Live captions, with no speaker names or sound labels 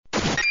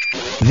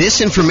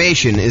This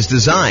information is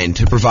designed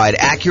to provide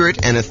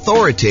accurate and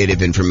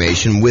authoritative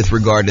information with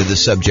regard to the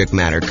subject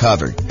matter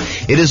covered.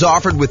 It is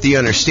offered with the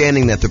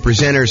understanding that the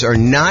presenters are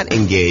not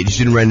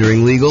engaged in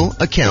rendering legal,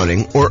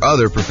 accounting, or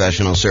other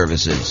professional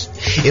services.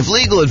 If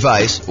legal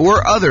advice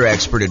or other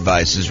expert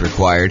advice is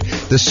required,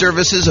 the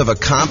services of a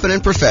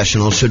competent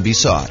professional should be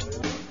sought.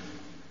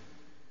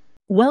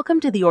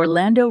 Welcome to the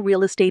Orlando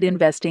Real Estate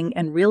Investing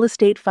and Real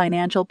Estate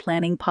Financial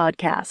Planning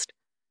Podcast.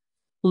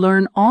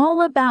 Learn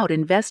all about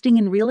investing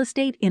in real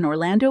estate in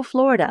Orlando,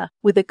 Florida,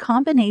 with a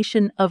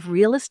combination of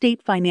real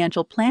estate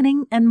financial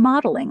planning and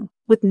modeling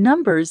with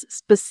numbers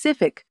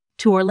specific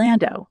to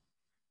Orlando.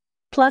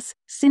 Plus,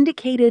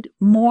 syndicated,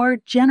 more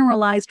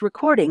generalized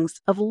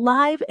recordings of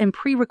live and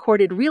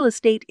pre-recorded real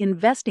estate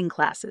investing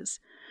classes,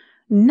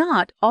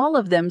 not all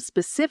of them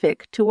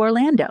specific to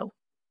Orlando.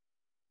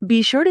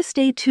 Be sure to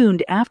stay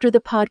tuned after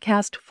the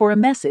podcast for a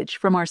message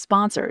from our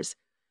sponsors.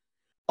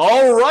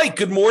 All right,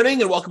 good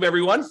morning and welcome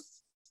everyone.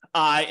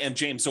 I am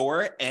James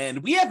Orr,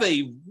 and we have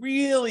a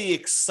really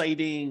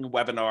exciting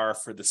webinar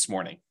for this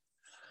morning.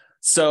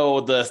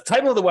 So the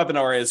title of the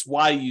webinar is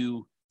why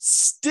you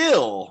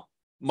still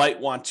might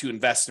want to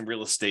invest in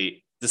real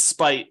estate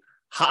despite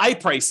high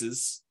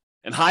prices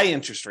and high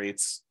interest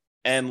rates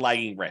and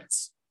lagging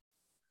rents.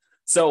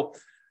 So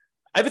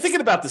I've been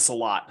thinking about this a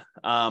lot.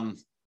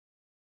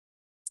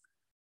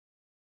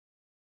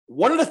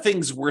 One of the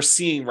things we're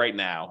seeing right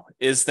now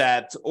is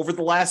that over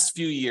the last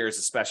few years,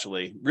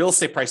 especially, real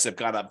estate prices have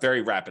gone up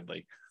very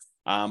rapidly.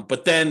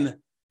 But then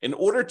in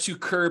order to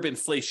curb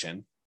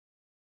inflation,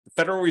 the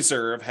Federal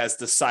Reserve has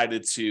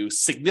decided to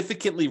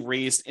significantly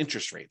raise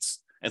interest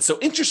rates. And so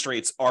interest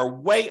rates are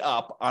way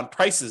up on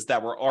prices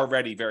that were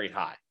already very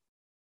high.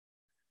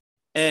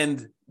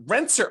 And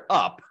rents are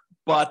up,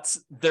 but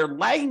they're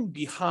lagging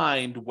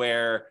behind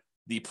where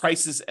the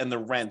prices and the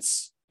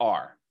rents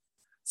are.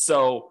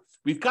 So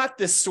we've got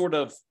this sort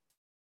of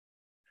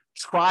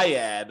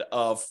triad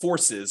of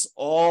forces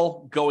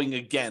all going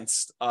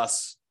against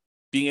us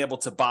being able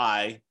to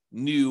buy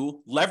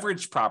new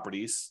leveraged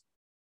properties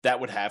that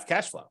would have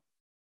cash flow.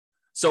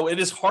 So it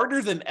is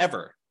harder than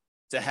ever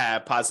to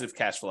have positive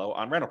cash flow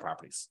on rental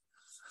properties.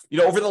 You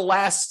know, over the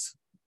last,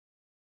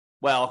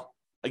 well,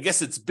 I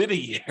guess it's been a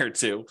year or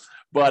two,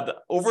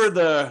 but over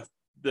the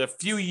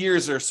few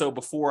years or so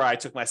before I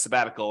took my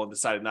sabbatical and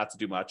decided not to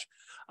do much,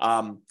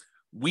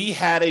 we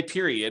had a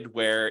period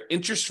where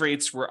interest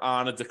rates were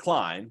on a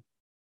decline,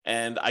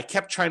 and I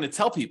kept trying to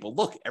tell people,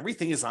 look,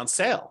 everything is on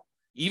sale.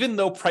 Even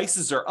though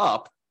prices are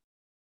up,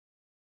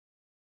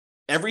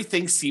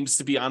 everything seems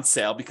to be on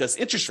sale because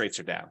interest rates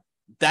are down.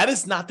 That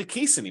is not the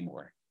case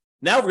anymore.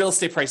 Now real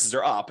estate prices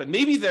are up, and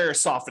maybe they're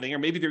softening, or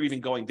maybe they're even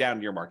going down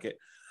in your market,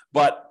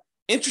 but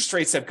interest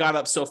rates have gone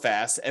up so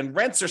fast and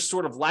rents are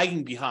sort of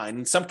lagging behind.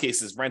 In some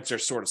cases, rents are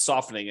sort of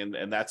softening,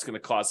 and that's going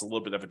to cause a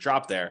little bit of a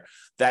drop there,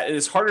 that it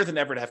is harder than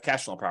ever to have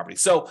cash flow on property.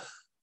 So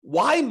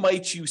why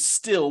might you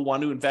still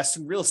want to invest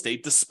in real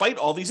estate despite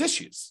all these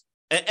issues?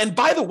 And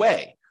by the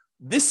way,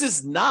 this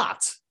is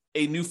not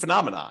a new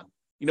phenomenon.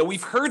 You know,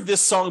 we've heard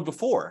this song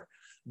before,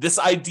 this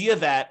idea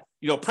that,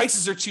 you know,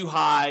 prices are too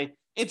high,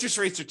 interest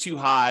rates are too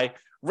high,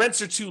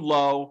 rents are too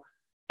low,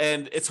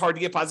 and it's hard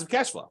to get positive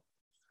cash flow.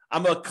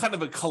 I'm a kind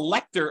of a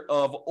collector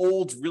of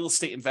old real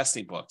estate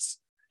investing books.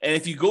 And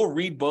if you go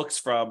read books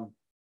from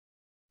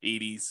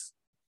 80s,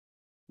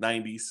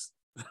 90s,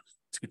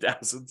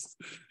 2000s,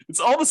 it's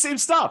all the same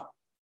stuff.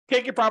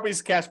 Can't get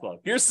properties cash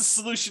flow. Here's the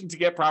solution to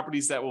get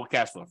properties that will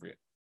cash flow for you.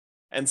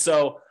 And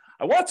so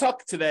I want to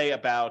talk today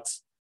about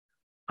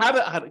how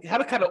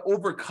to kind of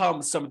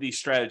overcome some of these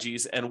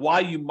strategies and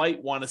why you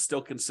might want to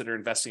still consider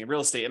investing in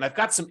real estate. And I've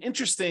got some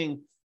interesting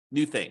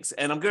new things.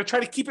 And I'm going to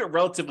try to keep it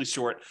relatively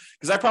short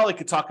because I probably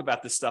could talk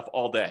about this stuff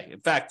all day. In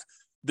fact,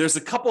 there's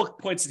a couple of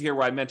points in here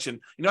where I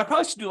mentioned, you know, I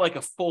probably should do like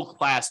a full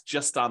class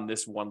just on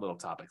this one little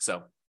topic.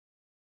 So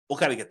we'll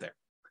kind of get there.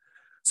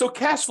 So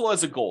cash flow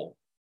as a goal.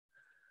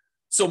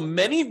 So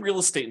many real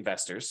estate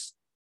investors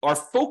are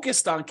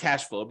focused on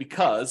cash flow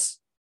because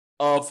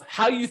of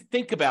how you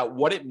think about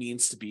what it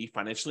means to be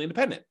financially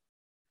independent.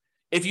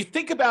 If you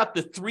think about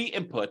the three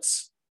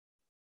inputs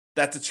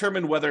that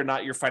determine whether or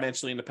not you're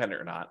financially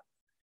independent or not,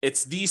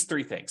 it's these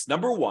three things.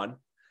 Number one,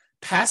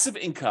 passive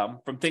income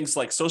from things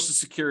like Social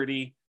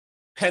Security,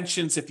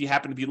 pensions, if you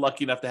happen to be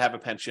lucky enough to have a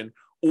pension,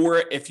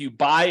 or if you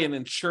buy an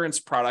insurance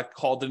product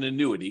called an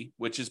annuity,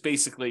 which is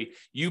basically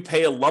you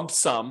pay a lump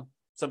sum.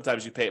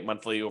 Sometimes you pay it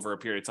monthly over a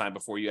period of time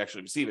before you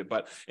actually receive it.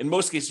 But in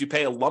most cases, you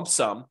pay a lump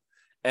sum.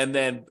 And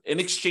then in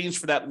exchange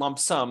for that lump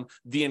sum,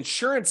 the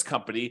insurance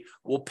company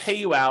will pay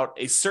you out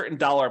a certain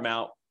dollar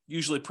amount,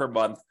 usually per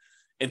month,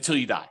 until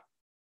you die.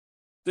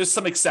 There's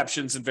some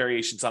exceptions and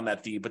variations on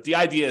that theme, but the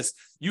idea is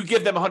you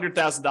give them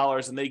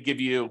 $100,000 and they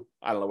give you,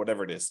 I don't know,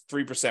 whatever it is,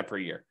 3% per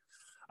year.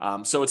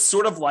 So it's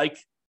sort of like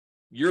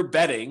you're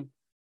betting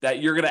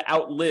that you're going to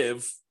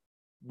outlive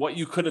what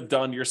you could have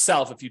done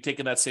yourself if you'd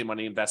taken that same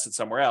money, invested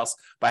somewhere else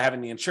by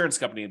having the insurance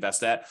company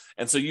invest that.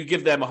 And so you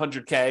give them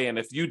 $100K, and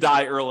if you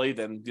die early,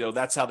 then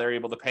that's how they're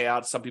able to pay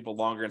out. Some people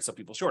longer and some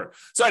people shorter.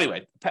 So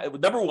anyway,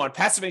 number one,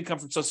 passive income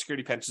from Social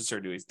Security, pensions, or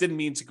annuities. Didn't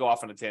mean to go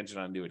off on a tangent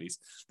on annuities.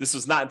 This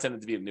was not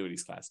intended to be an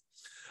annuities class.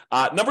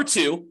 Number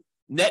two,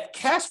 net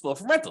cash flow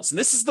from rentals. And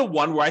this is the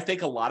one where I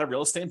think a lot of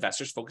real estate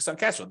investors focus on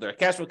cash flow. They're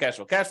cash flow, cash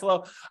flow, cash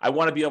flow. I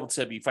want to be able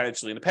to be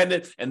financially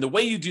independent. And the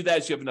way you do that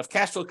is you have enough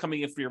cash flow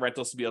coming in for your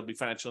rentals to be able to be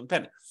financially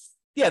independent.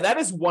 Yeah, that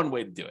is one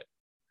way to do it.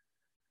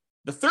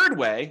 The third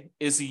way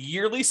is a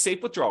yearly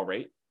safe withdrawal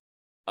rate,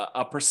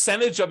 a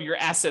percentage of your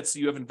assets that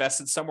you have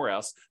invested somewhere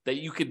else that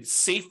you could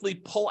safely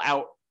pull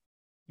out,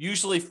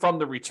 usually from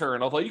the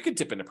return, although you could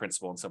dip into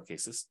principal in some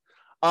cases,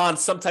 on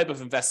some type of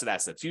invested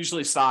assets,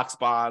 usually stocks,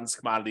 bonds,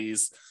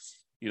 commodities.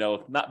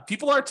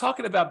 People aren't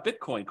talking about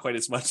Bitcoin quite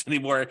as much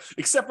anymore,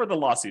 except for the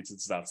lawsuits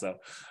and stuff. So,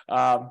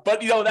 but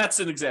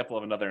that's an example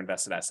of another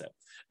invested asset.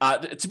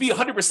 To be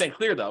 100%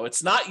 clear, though,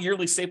 it's not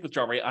yearly safe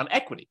withdrawal rate on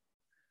equity.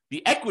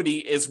 The equity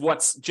is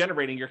what's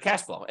generating your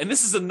cash flow, and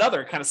this is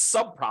another kind of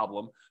sub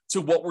problem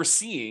to what we're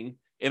seeing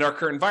in our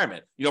current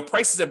environment.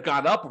 Prices have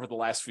gone up over the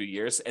last few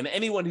years, and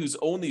anyone who's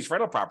owned these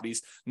rental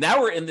properties, now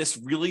we're in this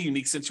really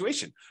unique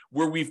situation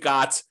where we've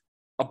got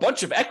a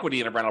bunch of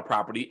equity in a rental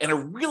property and a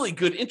really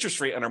good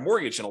interest rate on our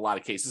mortgage in a lot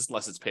of cases,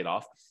 unless it's paid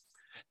off.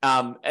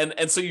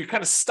 And so you're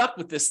kind of stuck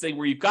with this thing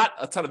where you've got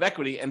a ton of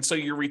equity, and so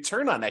your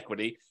return on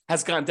equity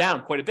has gone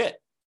down quite a bit.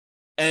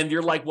 And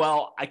you're like,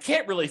 well, I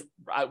can't really,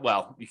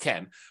 well, you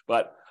can,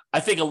 but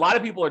I think a lot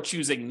of people are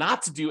choosing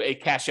not to do a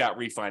cash out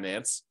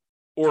refinance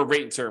or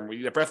rate and term.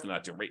 You're definitely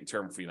not doing rate and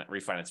term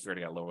refinance if you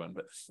already got a low one,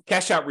 but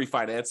cash out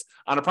refinance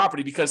on a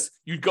property, because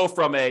you'd go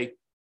from a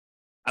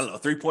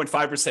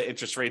 3.5%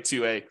 interest rate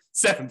to a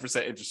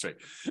 7% interest rate.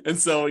 And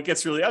so it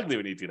gets really ugly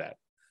when you do that.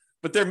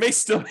 But there may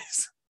still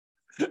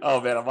be,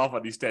 oh man, I'm off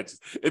on these tangents.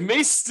 It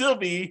may still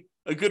be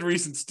a good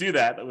reason to do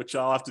that, which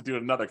I'll have to do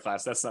in another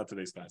class. That's not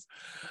today's class.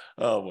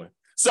 Oh boy.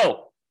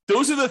 So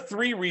those are the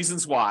three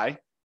reasons why.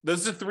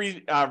 Those are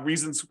three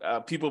reasons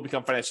people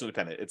become financially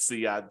independent. It's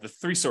the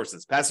three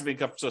sources: passive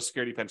income from Social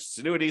Security, pensions,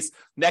 annuities,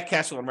 net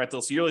cash flow on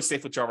rentals, yearly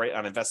safe withdrawal rate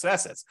on invested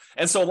assets.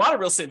 And so a lot of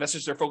real estate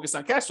investors are focused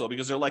on cash flow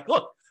because they're like,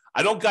 look,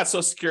 I don't got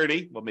Social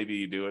Security. Well, maybe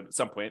you do at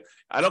some point.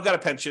 I don't got a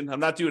pension. I'm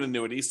not doing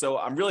annuity. So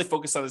I'm really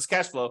focused on this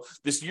cash flow,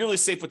 this yearly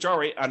safe withdrawal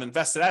rate on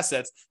invested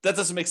assets. That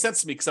doesn't make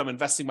sense to me because I'm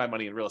investing my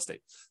money in real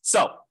estate.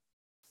 So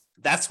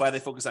that's why they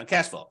focus on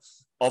cash flow.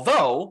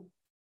 Although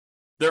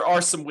there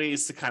are some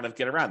ways to kind of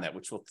get around that,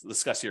 which we'll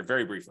discuss here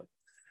very briefly.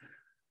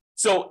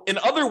 So in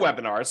other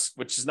webinars,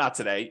 which is not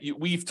today,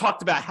 we've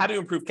talked about how to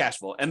improve cash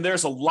flow. And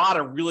there's a lot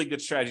of really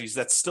good strategies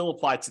that still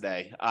apply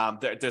today.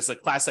 There's a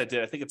class I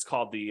did, I think it's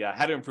called the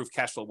How to Improve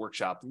Cash Flow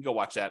Workshop. You can go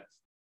watch that.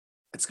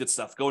 It's good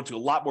stuff. Go into a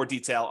lot more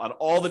detail on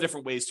all the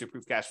different ways to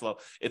improve cash flow.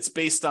 It's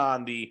based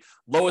on the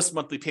lowest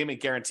monthly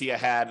payment guarantee I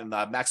had and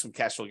the maximum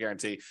cash flow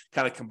guarantee.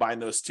 Kind of combine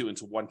those two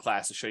into one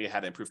class to show you how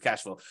to improve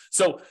cash flow.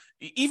 So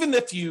even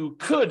if you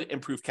could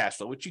improve cash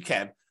flow, which you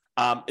can,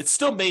 it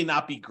still may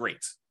not be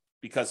great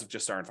because of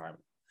just our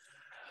environment.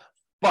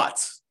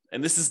 But,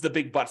 and this is the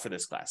big but for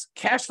this class,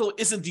 cash flow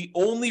isn't the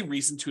only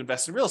reason to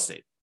invest in real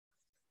estate.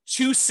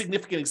 Two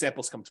significant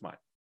examples come to mind.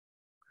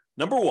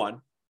 Number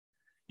one,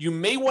 you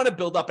may want to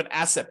build up an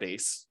asset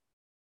base,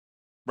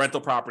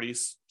 rental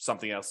properties,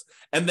 something else,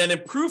 and then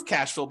improve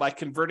cash flow by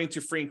converting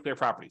to free and clear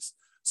properties.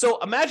 So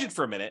imagine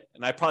for a minute,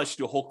 and I probably should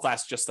do a whole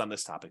class just on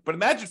this topic, but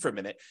imagine for a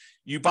minute,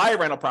 you buy a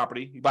rental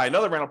property, you buy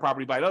another rental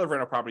property, buy another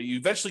rental property, you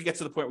eventually get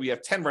to the point where you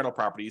have 10 rental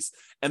properties,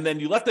 and then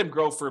you let them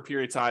grow for a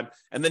period of time,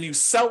 and then you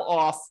sell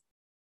off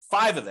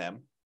 5 of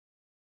them,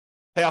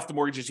 pay off the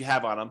mortgages you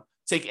have on them,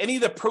 take any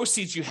of the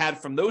proceeds you had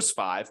from those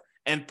 5,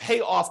 and pay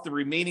off the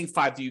remaining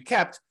 5 that you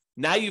kept.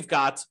 Now you've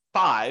got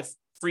 5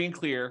 free and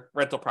clear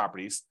rental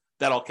properties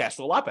that'll cash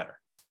flow a lot better.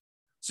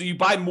 So you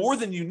buy more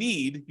than you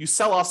need, you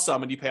sell off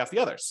some, and you pay off the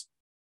others.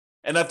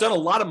 And I've done a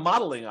lot of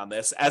modeling on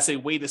this as a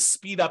way to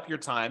speed up your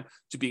time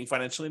to being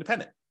financially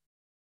independent.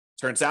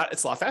 Turns out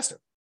it's a lot faster.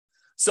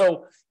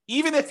 So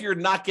even if you're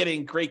not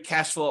getting great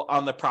cash flow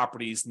on the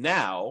properties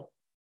now,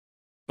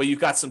 but you've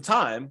got some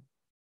time,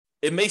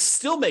 it may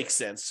still make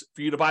sense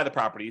for you to buy the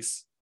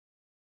properties,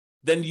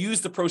 then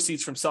use the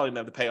proceeds from selling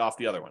them to pay off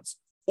the other ones.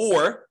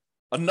 Or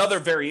another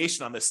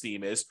variation on this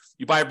theme is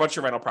you buy a bunch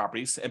of rental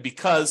properties, and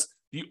because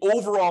the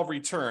overall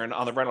return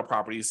on the rental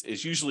properties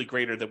is usually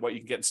greater than what you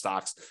can get in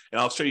stocks.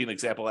 And I'll show you an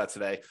example of that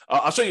today.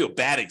 I'll show you a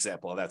bad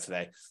example of that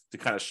today to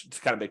kind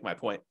of make my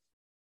point.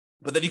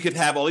 But then you could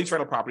have all these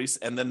rental properties,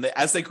 and then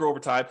as they grow over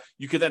time,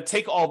 you could then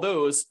take all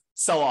those,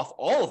 sell off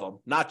all of them,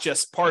 not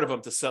just part of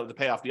them to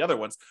pay off the other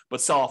ones,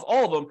 but sell off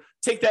all of them,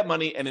 take that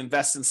money and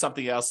invest in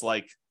something else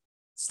like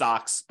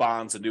stocks,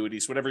 bonds,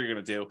 annuities, whatever you're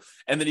going to do.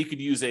 And then you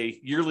could use a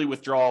yearly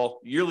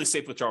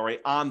safe withdrawal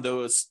rate on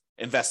those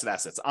invested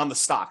assets, on the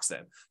stocks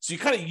then. So you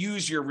kind of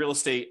use your real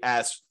estate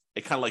as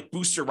a kind of like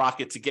booster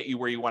rocket to get you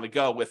where you want to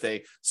go with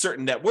a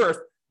certain net worth.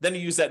 Then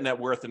you use that net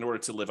worth in order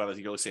to live on a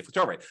yearly safe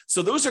withdrawal rate.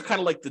 So those are kind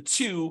of like the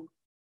two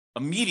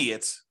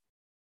immediate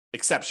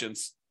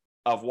exceptions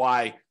of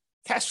why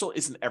cash flow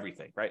isn't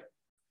everything, right?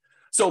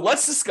 So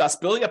let's discuss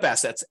building up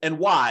assets and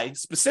why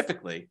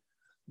specifically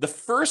the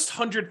first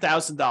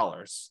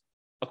 $100,000,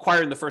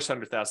 acquiring the first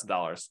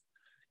 $100,000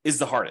 is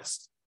the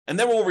hardest. And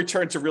then we'll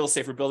return to real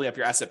estate for building up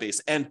your asset base.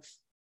 And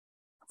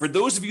for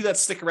those of you that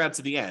stick around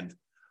to the end,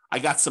 I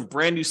got some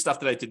brand new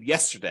stuff that I did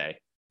yesterday,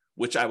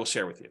 which I will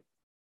share with you,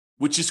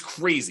 which is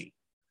crazy.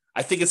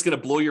 I think it's going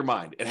to blow your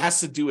mind. It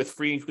has to do with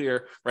free and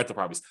clear rental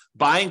properties,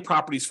 buying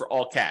properties for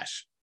all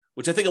cash,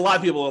 which I think a lot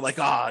of people are like,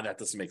 that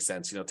doesn't make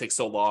sense. It takes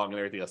so long and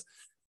everything else.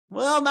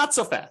 Well, not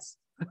so fast.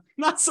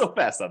 Not so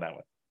fast on that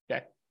one.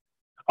 Okay.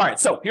 All right.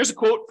 So here's a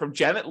quote from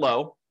Janet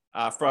Lowe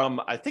from,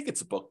 I think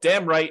it's a book,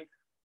 Damn Right,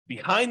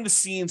 Behind the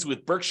Scenes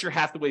with Berkshire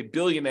Hathaway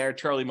billionaire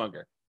Charlie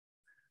Munger.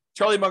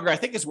 Charlie Munger, I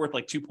think, is worth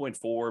like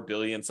 $2.4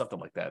 billion, something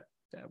like that.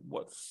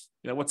 What's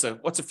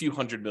a few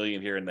hundred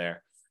million here and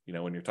there,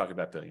 when you're talking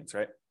about billions,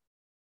 right?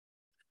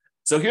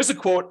 So here's a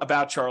quote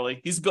about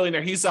Charlie. He's a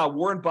billionaire. He's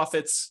Warren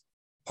Buffett's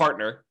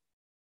partner.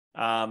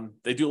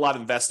 They do a lot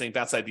of investing,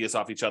 bounce ideas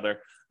off each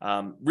other.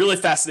 Really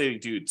fascinating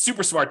dude,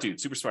 super smart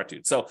dude.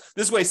 So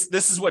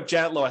this is what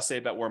Janet Lowe has to say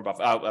about Warren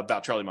Buffett,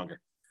 about Charlie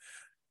Munger.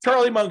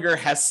 Charlie Munger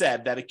has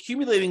said that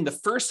accumulating the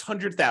first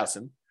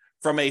 100,000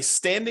 from a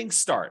standing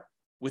start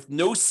with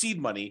no seed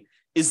money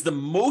is the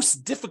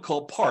most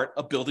difficult part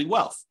of building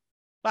wealth.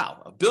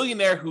 Wow, a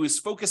billionaire who is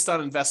focused on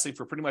investing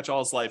for pretty much all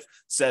his life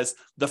says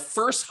the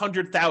first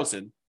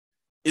 100,000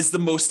 is the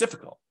most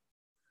difficult.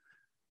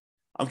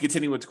 I'm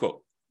continuing with the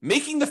quote.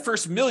 Making the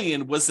first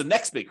million was the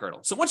next big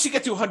hurdle. So once you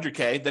get to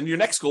 100K, then your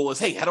next goal is,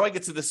 hey, how do I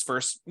get to this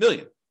first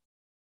million?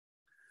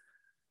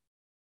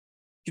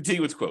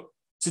 Continue with the quote.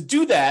 To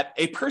do that,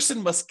 a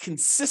person must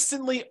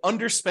consistently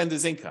underspend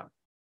his income.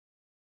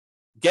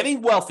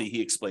 Getting wealthy,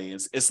 he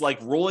explains, is like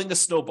rolling a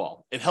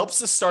snowball. It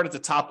helps us start at the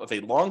top of a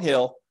long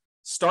hill,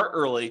 start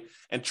early,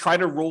 and try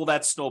to roll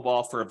that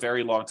snowball for a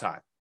very long time.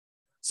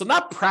 So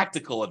not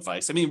practical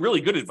advice. I mean,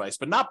 really good advice,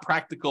 but not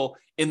practical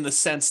in the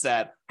sense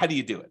that, how do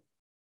you do it?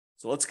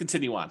 So let's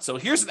continue on. So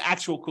here's an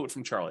actual quote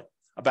from Charlie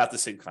about the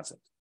same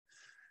concept.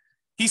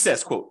 He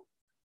says, quote,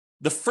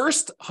 the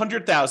first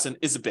 100,000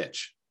 is a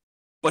bitch,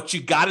 but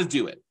you got to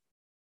do it.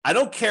 I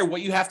don't care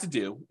what you have to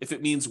do. If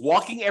it means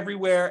walking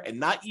everywhere and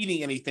not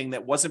eating anything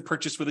that wasn't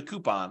purchased with a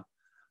coupon,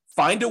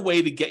 find a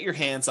way to get your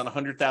hands on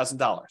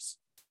 $100,000.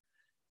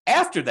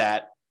 After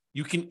that,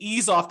 you can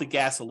ease off the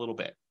gas a little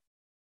bit.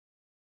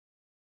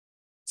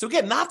 So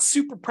again, not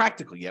super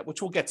practical yet,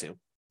 which we'll get to,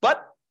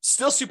 but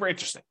still super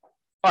interesting.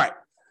 All right.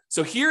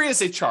 So here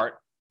is a chart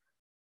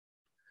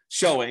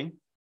showing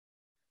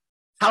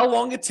how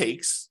long it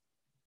takes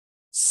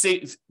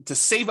to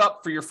save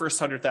up for your first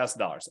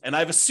 $100,000. And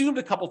I've assumed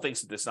a couple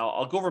things with this. Now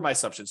I'll go over my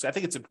assumptions. I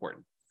think it's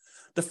important.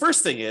 The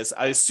first thing is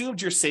I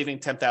assumed you're saving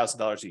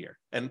 $10,000 a year.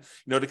 And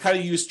to kind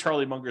of use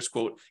Charlie Munger's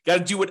quote, got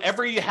to do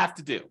whatever you have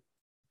to do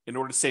in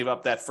order to save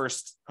up that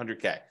first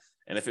 100K.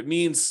 And if it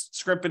means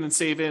scrimping and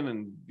saving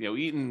and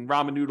eating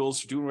ramen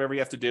noodles or doing whatever you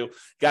have to do,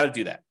 got to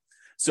do that.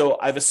 So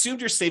I've assumed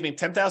you're saving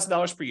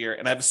 $10,000 per year,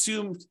 and I've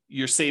assumed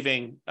you're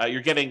getting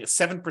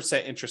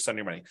 7% interest on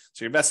your money.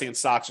 So you're investing in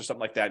stocks or something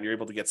like that, and you're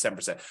able to get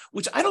 7%,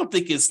 which I don't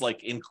think is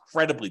like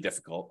incredibly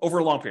difficult over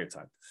a long period of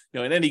time.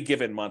 In any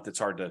given month, it's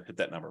hard to hit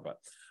that number, but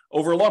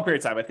over a long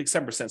period of time, I think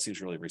 7%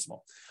 seems really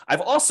reasonable. I've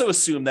also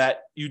assumed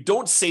that you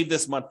don't save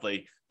this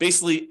monthly.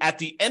 Basically, at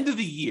the end of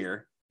the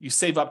year, you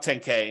save up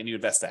 10K and you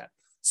invest that.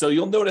 So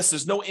you'll notice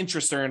there's no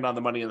interest earned on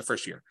the money in the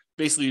first year.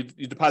 Basically,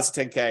 you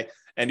deposit 10K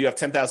and you have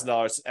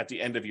 $10,000 at the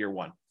end of year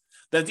one.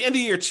 Then at the end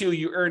of year two,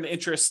 you earn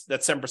interest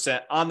that's 7%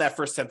 on that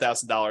first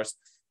 $10,000,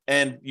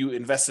 and you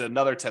invested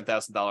another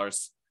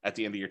 $10,000 at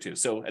the end of year two.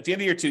 So at the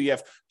end of year two, you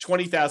have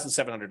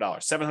 $20,700.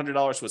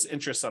 $700 was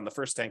interest on the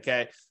first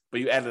 10K, but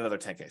you added another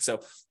 10K.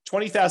 So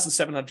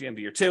 $20,700 at the end of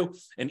year two.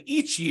 And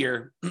each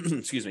year,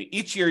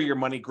 each year your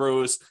money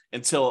grows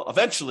until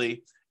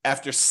eventually,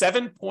 after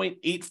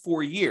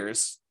 7.84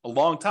 years, a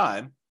long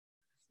time,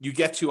 you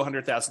get to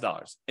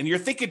 $100,000. And you're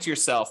thinking to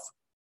yourself,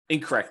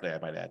 incorrectly, I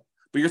might add,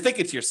 but you're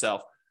thinking to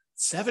yourself,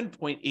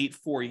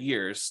 7.84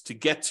 years to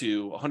get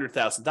to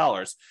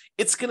 $100,000.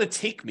 It's going to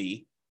take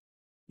me,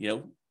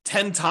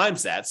 10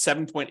 times that,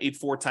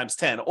 7.84 times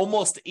 10,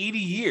 almost 80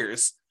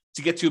 years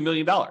to get to $1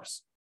 million.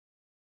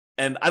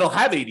 And I don't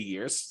have 80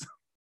 years.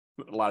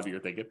 A lot of you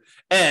are thinking.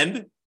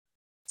 And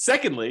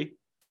secondly,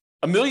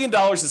 $1 million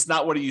is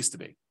not what it used to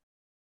be.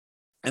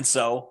 And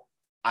so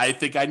I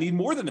think I need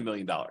more than $1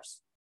 million.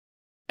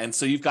 And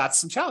so you've got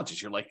some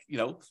challenges. You're like,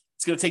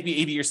 it's going to take me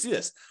 80 years to do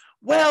this.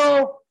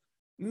 Well,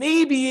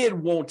 maybe it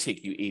won't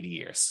take you 80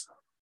 years.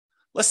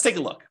 Let's take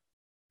a look.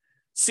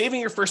 Saving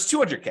your first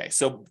 200K.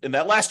 So in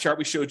that last chart,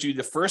 we showed you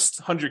the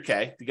first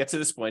 100K to get to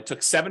this point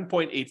took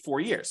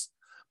 7.84 years.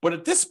 But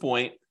at this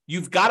point,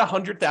 you've got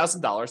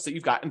 $100,000 that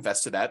you've got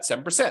invested at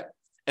 7%.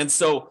 And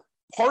so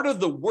part of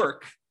the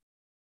work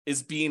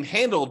is being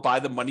handled by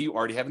the money you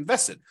already have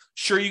invested.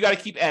 Sure, you got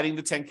to keep adding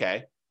the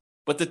 10K,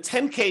 but the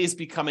 10K is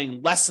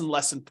becoming less and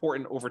less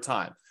important over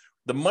time.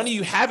 The money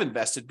you have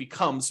invested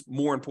becomes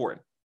more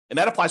important. And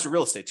that applies for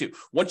real estate too.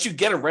 Once you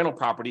get a rental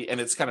property and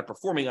it's kind of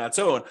performing on its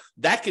own,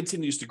 that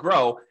continues to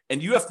grow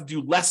and you have to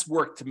do less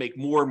work to make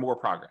more and more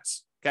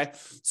progress. Okay.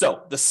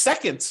 So the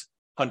second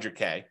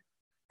 100K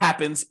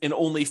happens in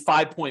only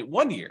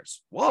 5.1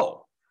 years.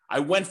 Whoa. I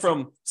went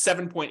from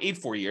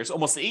 7.84 years,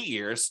 almost 8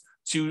 years,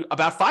 to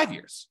about 5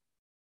 years.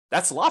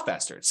 That's a lot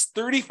faster. It's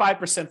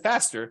 35%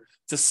 faster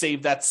to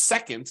save that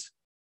second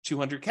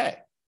 200K.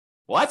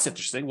 Well, that's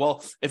interesting.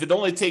 Well, if it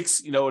only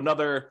takes,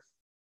 another,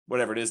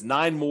 whatever it is,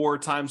 9 more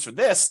times for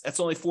this, that's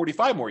only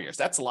 45 more years.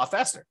 That's a lot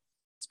faster.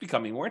 It's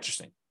becoming more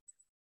interesting.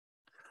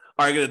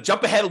 All right, I'm going to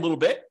jump ahead a little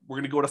bit. We're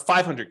going to go to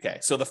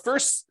 500K. So the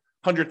first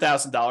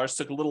 $100,000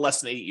 took a little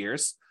less than 8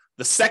 years.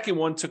 The second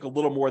one took a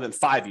little more than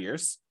 5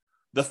 years.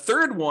 The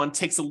third one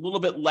takes a little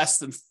bit less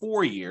than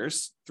 4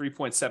 years,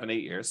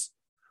 3.78 years.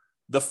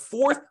 The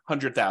fourth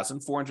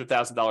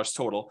 $400,000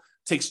 total,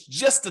 takes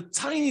just a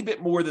tiny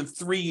bit more than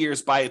 3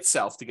 years by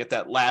itself to get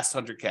that last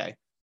 100K.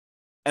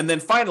 And then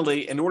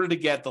finally, in order to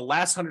get the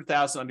last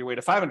 100,000 on your way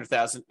to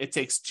 500,000, it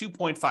takes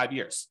 2.5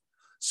 years.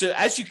 So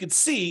as you can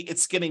see,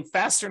 it's getting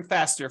faster and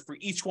faster for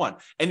each one.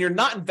 And you're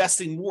not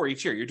investing more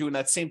each year. You're doing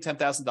that same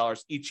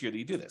 $10,000 each year that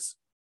you do this.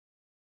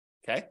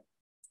 Okay.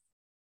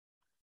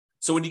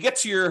 So when you get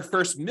to your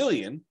first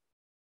million,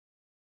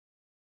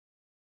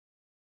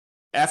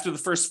 after the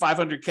first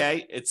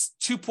 500K, it's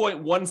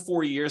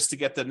 2.14 years to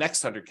get the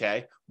next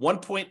 100K,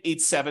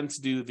 1.87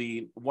 to do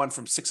the one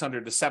from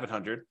 600 to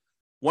 700,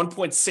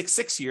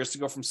 1.66 years to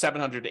go from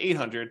 700 to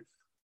 800,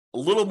 a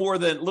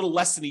little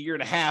less than a year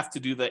and a half to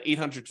do the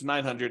 800 to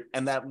 900,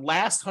 and that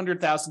last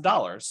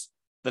 $100,000,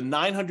 the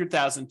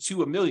 900,000 to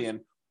 $1 million,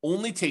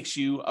 only takes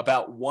you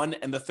about 1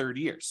 1/3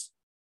 years,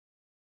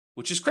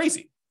 which is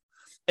crazy.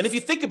 And if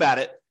you think about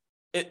it,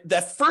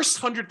 that first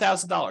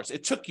 $100,000,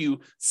 it took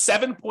you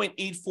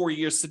 7.84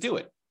 years to do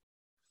it.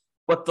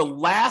 But the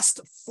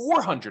last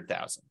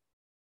 400,000,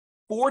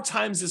 4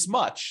 times as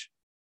much,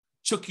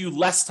 took you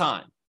less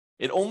time.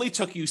 It only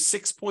took you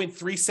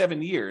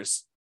 6.37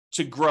 years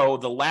to grow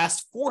the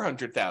last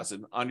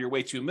 400,000 on your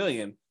way to $1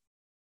 million,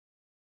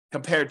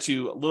 compared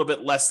to a little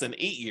bit less than 8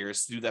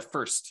 years to do that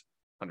first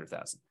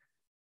 100,000.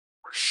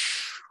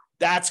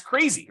 That's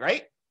crazy,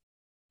 right?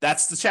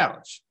 That's the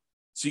challenge.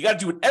 So you got to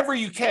do whatever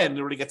you can in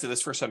order to get to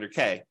this first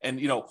 100K. And,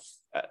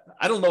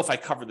 I don't know if I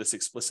covered this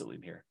explicitly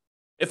in here.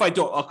 If I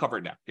don't, I'll cover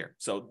it now here.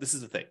 So this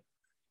is the thing.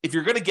 If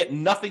you're going to get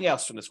nothing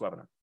else from this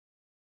webinar,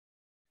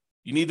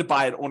 you need to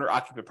buy an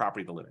owner-occupant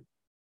property to live in.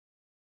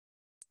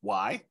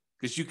 Why?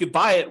 Because you could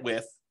buy it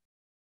with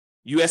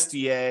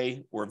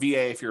USDA or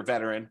VA if you're a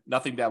veteran,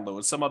 nothing down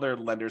loan. Some other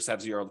lenders have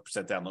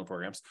 0% down loan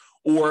programs,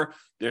 or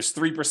there's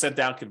 3%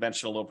 down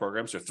conventional loan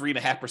programs or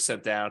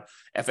 3.5% down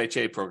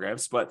FHA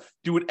programs. But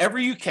do whatever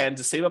you can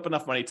to save up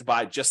enough money to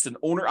buy just an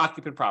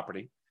owner-occupant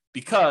property,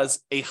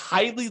 because a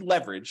highly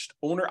leveraged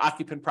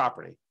owner-occupant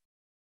property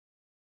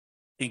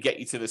can get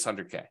you to this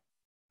 100K.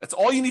 That's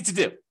all you need to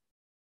do.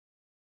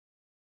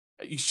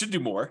 You should do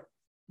more,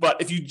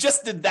 but if you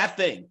just did that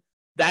thing,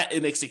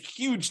 it makes a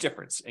huge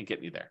difference in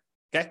getting you there.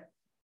 Okay.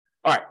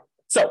 All right.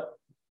 So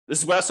this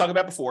is what I was talking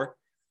about before.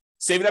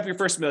 Saving up your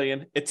first $1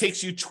 million. It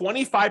takes you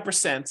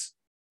 25%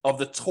 of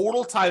the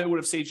total time it would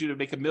have saved you to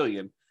make $1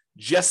 million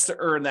just to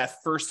earn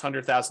that first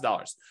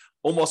 $100,000.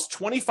 Almost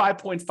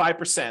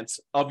 25.5%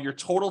 of your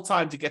total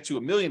time to get to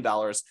 $1 million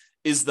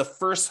is the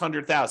first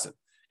 100,000.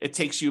 It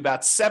takes you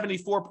about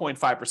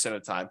 74.5% of the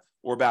time,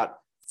 or about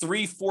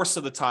 3/4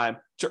 of the time,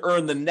 to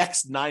earn the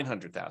next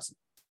 900,000.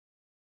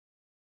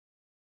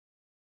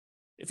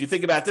 If you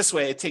think about it this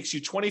way, it takes you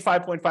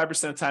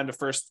 25.5% of the time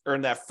to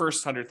earn that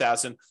first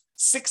 100,000,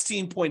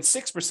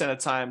 16.6% of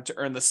the time to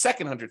earn the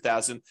second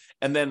 100,000,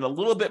 and then a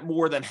little bit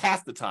more than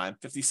half the time,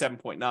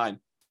 57.9,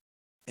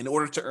 in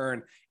order to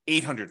earn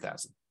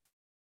 800,000.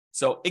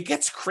 So it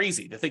gets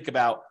crazy to think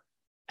about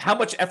how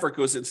much effort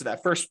goes into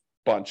that first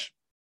bunch,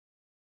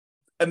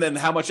 and then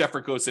how much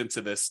effort goes into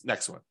this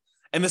next one.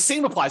 And the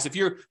same applies if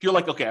you're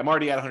like, okay, I'm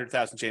already at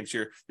 100,000, James.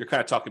 You're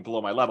kind of talking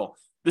below my level.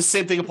 This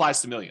same thing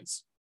applies to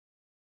millions.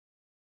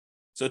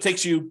 So it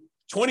takes you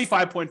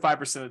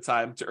 25.5% of the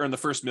time to earn the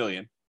first $1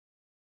 million,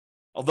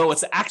 although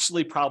it's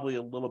actually probably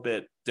a little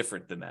bit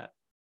different than that.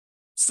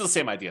 Still the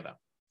same idea, though.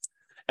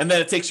 And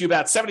then it takes you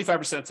about 75%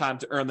 of the time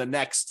to earn the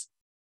next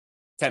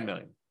 10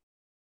 million.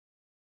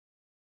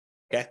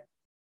 Okay?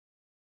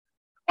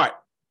 All right.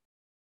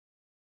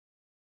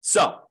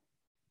 So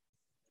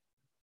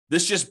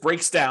this just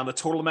breaks down the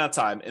total amount of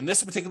time. In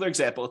this particular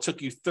example, it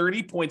took you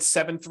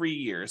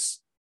 30.73 years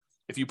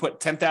if you put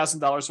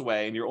 $10,000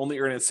 away and you're only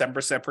earning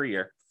 7% per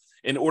year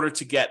in order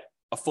to get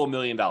a full $1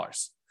 million.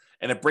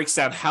 And it breaks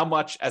down how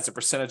much as a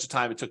percentage of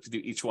time it took to do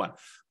each one.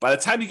 By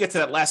the time you get to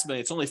that last $1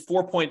 million, it's only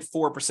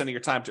 4.4% of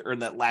your time to earn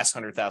that last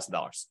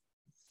 $100,000.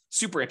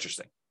 Super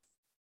interesting.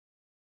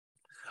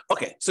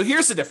 Okay, so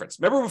here's the difference.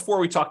 Remember before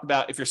we talked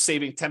about if you're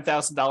saving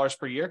 $10,000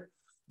 per year,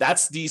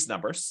 that's these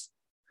numbers.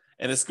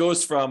 And this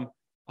goes from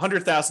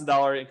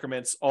 $100,000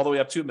 increments all the way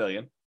up to $1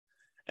 million.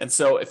 And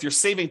so if you're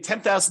saving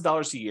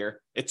 $10,000 a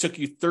year, it took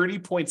you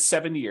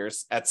 30.7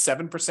 years at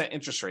 7%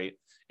 interest rate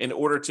in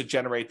order to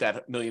generate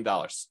that $1 million.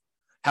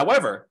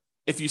 However,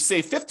 if you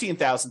save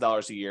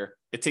 $15,000 a year,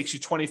 it takes you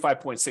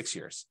 25.6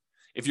 years.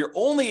 If you're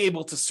only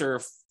able to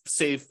save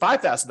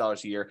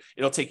 $5,000 a year,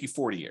 it'll take you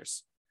 40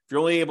 years. If you're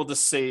only able to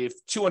save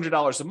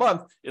 $200 a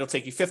month, it'll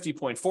take you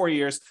 50.4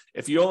 years.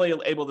 If you're only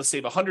able to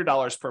save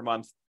 $100 per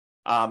month,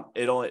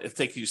 it'll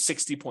take you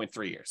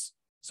 60.3 years.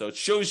 So it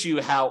shows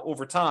you how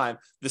over time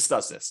this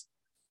does this.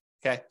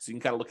 Okay, so you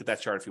can kind of look at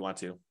that chart if you want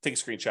to. Take a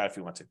screenshot if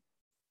you want to.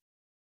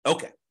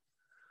 Okay.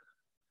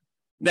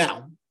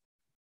 Now,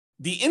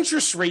 the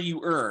interest rate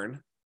you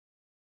earn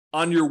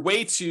on your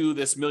way to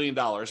this $1 million,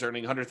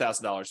 earning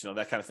 $100,000,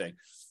 that kind of thing,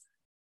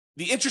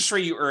 the interest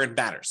rate you earn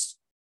matters.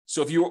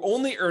 So if you're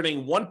only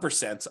earning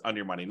 1% on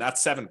your money, not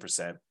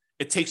 7%,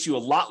 it takes you a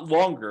lot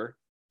longer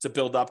to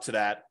build up to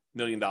that $1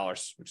 million,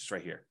 which is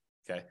right here.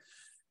 Okay.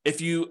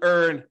 If you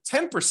earn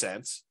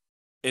 10%,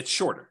 it's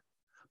shorter,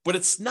 but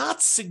it's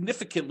not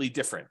significantly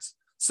different.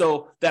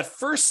 So that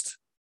first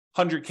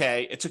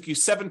 100K, it took you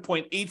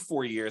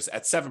 7.84 years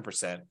at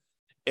 7%.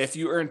 If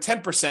you earn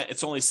 10%,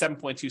 it's only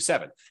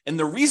 7.27. And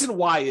the reason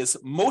why is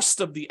most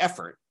of the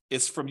effort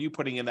is from you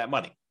putting in that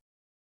money.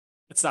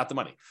 It's not the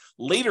money.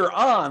 Later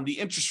on, the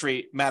interest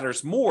rate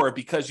matters more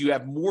because you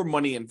have more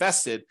money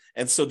invested.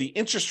 And so the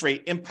interest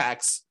rate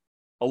impacts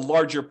a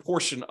larger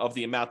portion of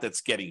the amount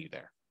that's getting you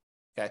there.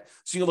 Okay,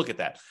 so you look at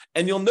that.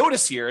 And you'll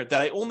notice here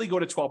that I only go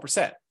to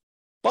 12%.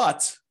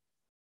 But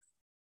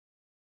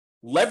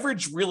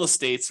leveraged real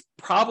estate's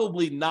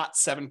probably not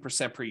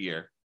 7% per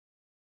year.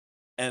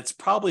 And it's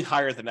probably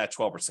higher than that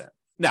 12%.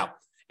 Now,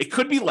 it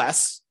could be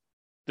less,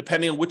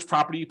 depending on which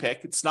property you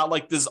pick. It's not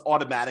like this is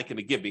automatic and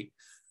a give me.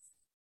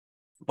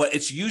 But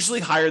it's usually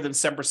higher than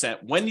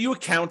 7% when you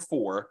account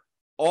for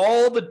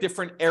all the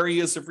different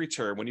areas of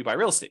return when you buy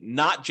real estate,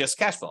 not just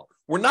cash flow.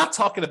 We're not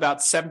talking about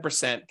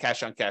 7%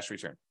 cash on cash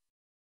return.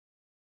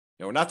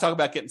 We're not talking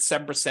about getting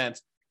 7%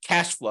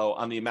 cash flow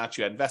on the amount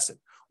you had invested.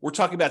 We're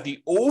talking about the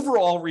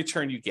overall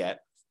return you get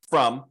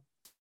from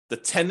the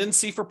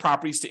tendency for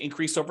properties to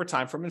increase over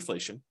time from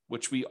inflation,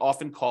 which we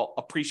often call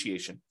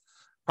appreciation.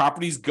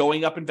 Properties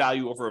going up in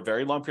value over a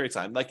very long period of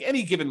time, like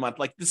any given month,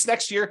 like this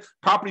next year,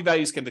 property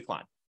values can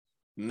decline.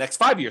 In the next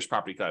 5 years,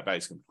 property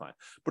values can decline.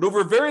 But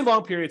over a very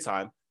long period of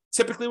time,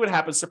 typically what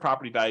happens to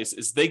property values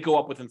is they go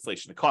up with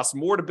inflation. It costs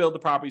more to build the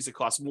properties. It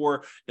costs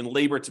more in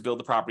labor to build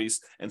the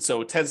properties. And so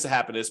what tends to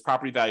happen is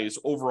property values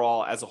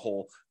overall as a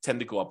whole tend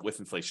to go up with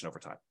inflation over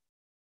time.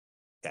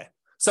 Okay.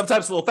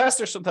 Sometimes a little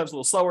faster, sometimes a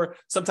little slower.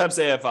 Sometimes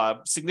they have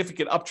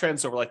significant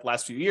uptrends over like the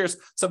last few years.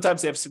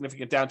 Sometimes they have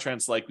significant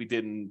downtrends like we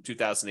did in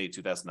 2008,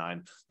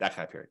 2009, that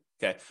kind of period.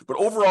 Okay. But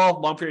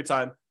overall, long period of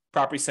time,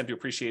 properties tend to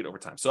appreciate over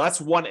time. So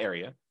that's one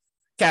area.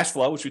 Cash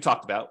flow, which we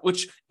talked about,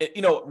 which,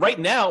 right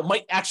now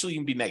might actually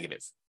even be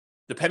negative.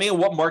 Depending on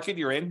what market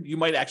you're in, you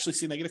might actually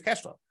see negative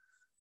cash flow.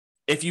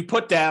 If you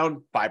put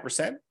down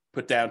 5%,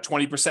 put down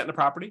 20% in a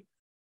property,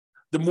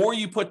 the more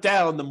you put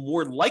down, the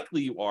more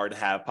likely you are to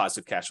have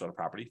positive cash flow on a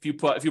property. If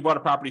you bought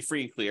a property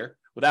free and clear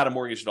without a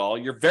mortgage at all,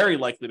 you're very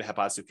likely to have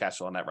positive cash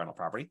flow on that rental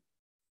property.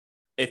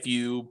 If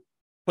you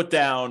put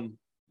down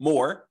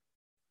more,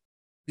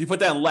 if you put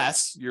down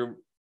less, you're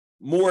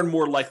more and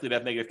more likely to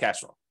have negative cash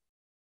flow.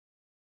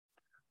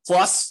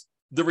 Plus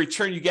the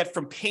return you get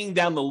from paying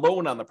down the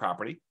loan on the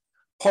property.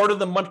 Part of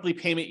the monthly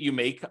payment you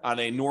make on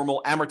a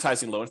normal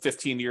amortizing loan,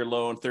 15-year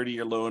loan,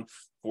 30-year loan,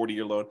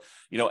 40-year loan,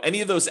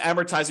 any of those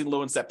amortizing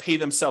loans that pay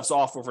themselves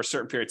off over a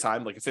certain period of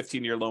time, like a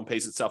 15-year loan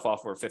pays itself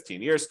off over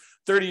 15 years,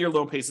 30-year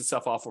loan pays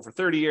itself off over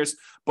 30 years.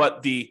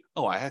 But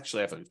I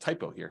actually have a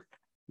typo here.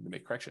 Let me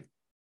make a correction.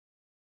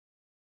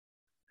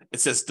 It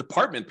says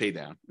department pay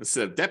down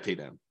instead of debt pay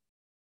down.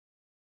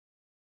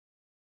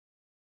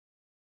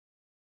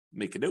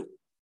 Make a note.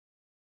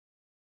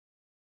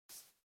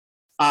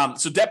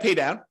 So debt pay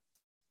down,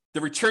 the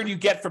return you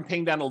get from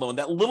paying down a loan,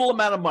 that little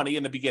amount of money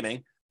in the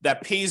beginning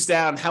that pays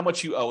down how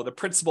much you owe, the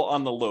principal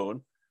on the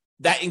loan,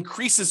 that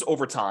increases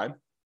over time.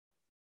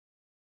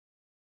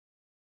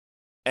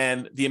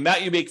 And the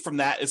amount you make from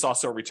that is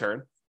also a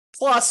return.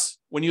 Plus,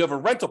 when you have a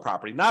rental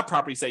property, not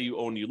properties that you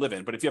own, you live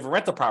in, but if you have a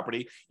rental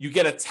property, you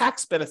get a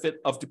tax benefit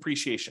of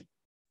depreciation.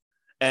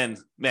 And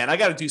man, I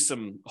got to do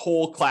some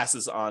whole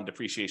classes on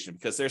depreciation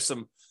because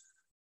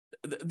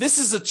this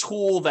is a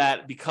tool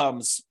that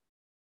becomes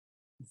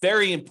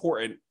very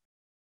important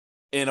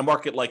in a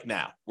market like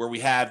now, where we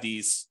have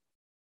these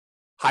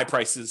high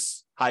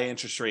prices, high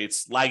interest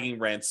rates, lagging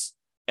rents,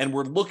 and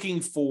we're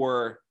looking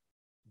for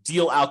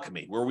deal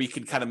alchemy, where we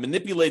can kind of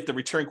manipulate the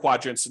return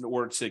quadrants in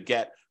order to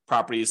get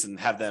properties and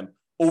have them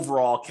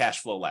overall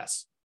cash flow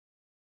less.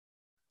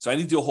 So I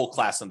need to do a whole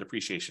class on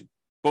depreciation,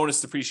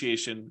 bonus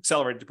depreciation,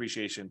 accelerated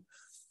depreciation,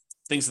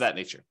 things of that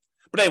nature.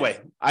 But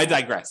anyway, I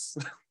digress.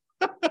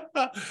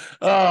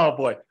 Oh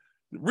boy.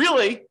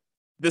 Really,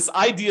 this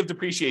idea of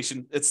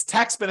depreciation, it's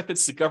tax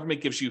benefits the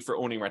government gives you for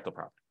owning rental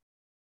property.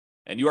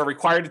 And you are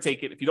required to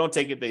take it. If you don't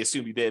take it, they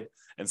assume you did.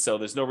 And so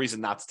there's no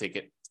reason not to take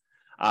it.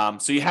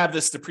 So you have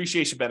this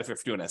depreciation benefit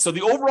for doing that. So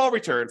the overall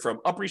return from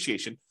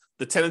appreciation,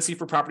 the tendency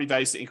for property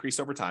values to increase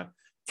over time,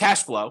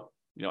 cash flow,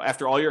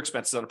 after all your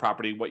expenses on a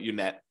property, what you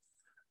net,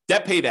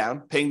 debt pay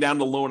down, paying down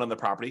the loan on the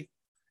property,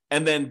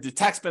 and then the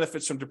tax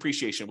benefits from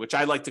depreciation, which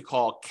I like to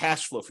call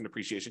cash flow from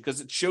depreciation,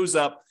 because it shows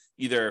up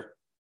either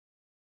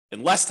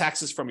in less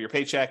taxes from your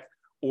paycheck,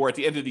 or at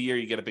the end of the year,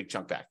 you get a big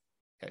chunk back.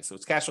 Okay, so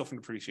it's cash flow from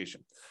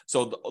depreciation.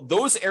 So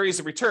those areas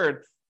of return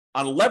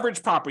on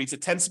leveraged properties,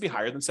 it tends to be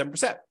higher than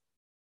 7%.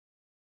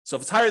 So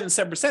if it's higher than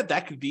 7%,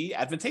 that could be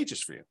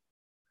advantageous for you.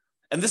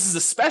 And this is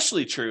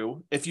especially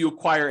true if you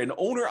acquire an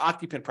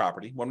owner-occupant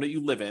property, one that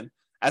you live in,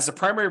 as a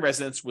primary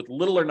residence with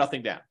little or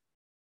nothing down.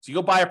 So you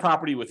go buy a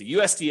property with a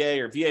USDA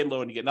or VA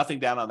loan, you get nothing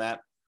down on that,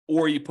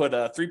 or you put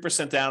a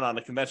 3% down on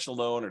a conventional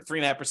loan, or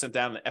 3.5%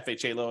 down on an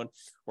FHA loan,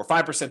 or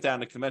 5% down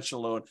on a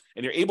conventional loan,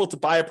 and you're able to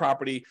buy a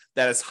property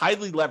that is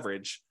highly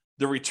leveraged.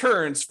 The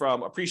returns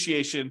from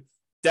appreciation,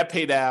 debt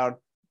pay down,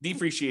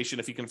 depreciation,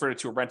 if you convert it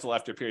to a rental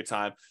after a period of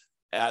time,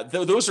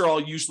 those are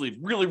all usually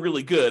really,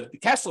 really good. The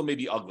cash flow may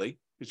be ugly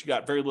because you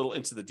got very little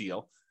into the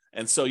deal.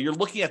 And so you're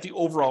looking at the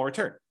overall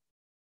return.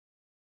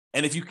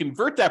 And if you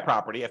convert that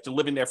property after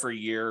living there for a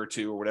year or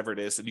two or whatever it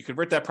is, and you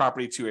convert that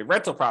property to a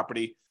rental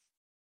property,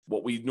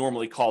 what we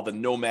normally call the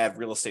nomad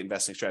real estate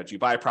investing strategy. You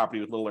buy a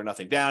property with little or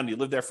nothing down, you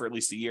live there for at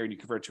least a year, and you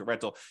convert to a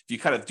rental. If you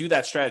kind of do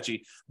that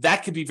strategy,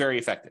 that can be very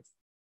effective.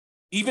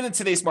 Even in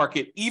today's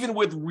market, even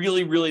with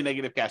really, really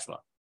negative cash flow.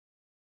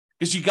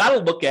 Because you got to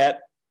look at,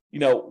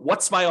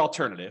 what's my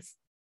alternative?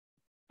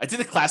 I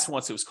did a class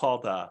once, it was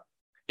called,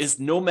 Is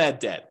Nomad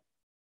Dead?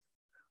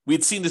 We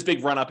had seen this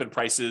big run up in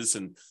prices,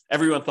 and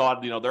everyone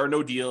thought, there are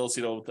no deals.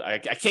 I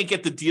can't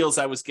get the deals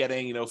I was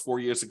getting, 4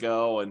 years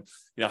ago, and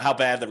how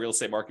bad the real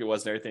estate market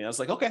was and everything. I was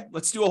like, okay,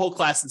 let's do a whole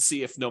class and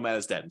see if Nomad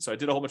is dead. And so I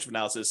did a whole bunch of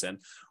analysis, and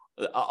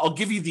I'll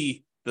give you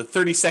the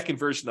 30-second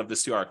version of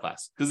this 2-hour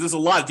class, because there's a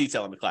lot of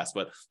detail in the class,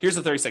 but here's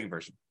the 30-second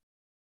version.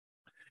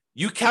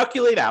 You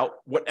calculate out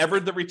whatever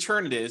the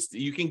return it is that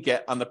you can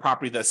get on the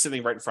property that's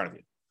sitting right in front of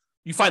you.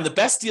 You find the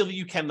best deal that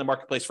you can in the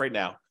marketplace right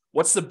now.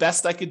 What's the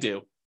best I could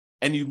do?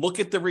 And you look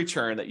at the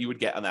return that you would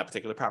get on that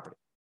particular property.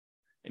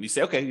 And you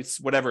say, okay,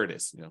 it's whatever it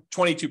is,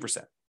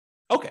 22%.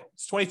 Okay,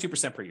 it's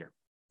 22% per year.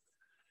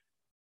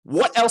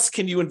 What else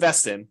can you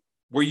invest in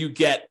where you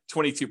get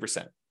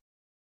 22%?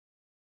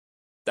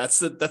 That's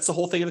the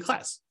whole thing of the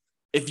class.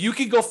 If you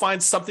can go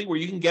find something where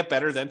you can get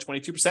better than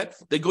 22%,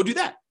 then go do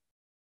that.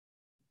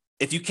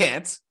 If you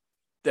can't,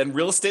 then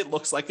real estate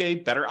looks like a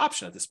better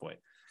option at this point.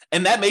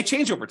 And that may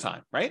change over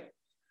time, right?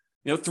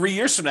 3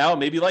 years from now,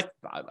 maybe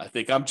I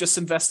think I'm just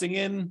investing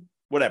in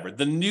whatever,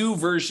 the new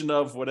version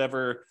of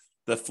whatever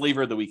the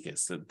flavor of the week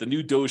is, the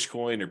new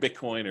Dogecoin or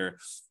Bitcoin or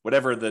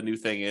whatever the new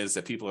thing is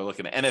that people are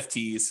looking at,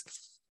 NFTs.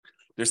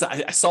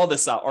 I saw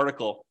this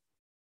article.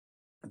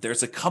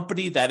 There's a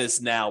company that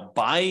is now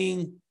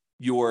buying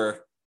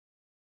your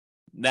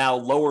now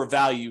lower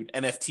valued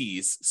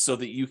NFTs so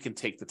that you can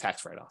take the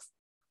tax write-off,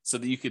 so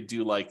that you could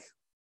do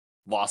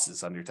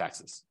losses on your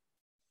taxes,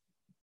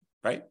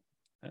 right?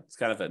 It's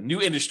kind of a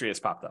new industry that's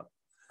popped up.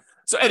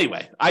 So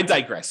anyway, I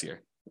digress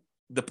here.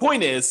 The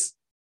point is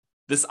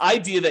this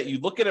idea that you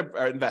look at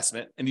an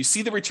investment and you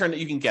see the return that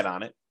you can get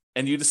on it,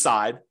 and you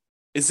decide,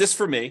 is this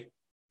for me?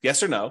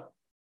 Yes or no?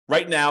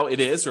 Right now it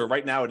is, or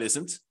right now it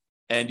isn't.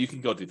 And you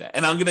can go do that.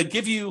 And I'm going to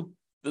give you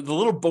the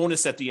little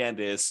bonus at the end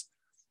is,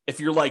 if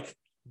you're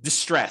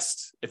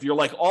distressed, if you're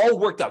all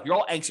worked up, you're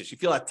all anxious, you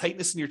feel that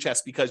tightness in your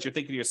chest because you're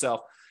thinking to yourself,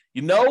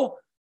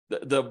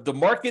 the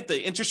market, the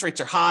interest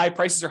rates are high,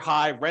 prices are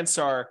high, rents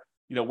are,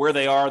 where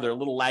they are, they're a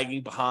little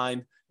lagging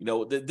behind.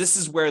 This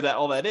is where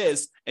all that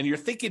is. And you're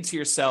thinking to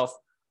yourself,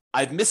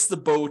 I've missed the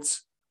boat.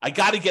 I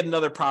got to get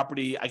another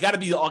property. I got to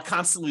be all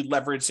constantly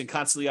leveraged and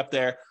constantly up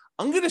there.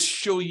 I'm going to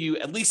show you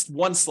at least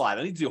one slide.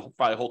 I need to do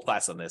probably a whole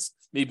class on this,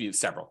 maybe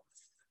several,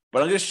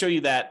 but I'm going to show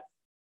you that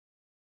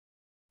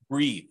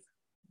breathe,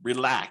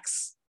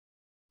 relax.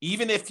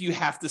 Even if you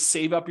have to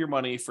save up your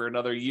money for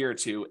another year or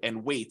two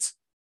and wait,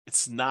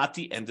 it's not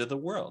the end of the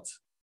world.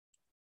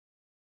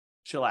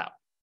 Chill out.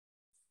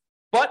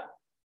 But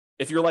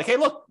if you're like, hey,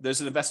 look, there's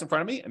an investment in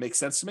front of me, it makes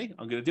sense to me,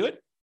 I'm going to do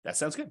it, that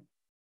sounds good.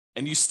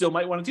 And you still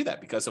might want to do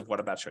that because of what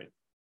I'm about to show you.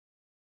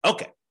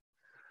 Okay.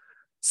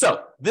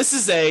 So this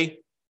is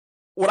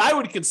what I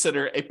would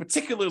consider a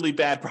particularly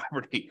bad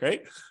property,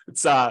 right?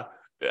 It's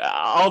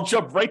I'll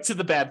jump right to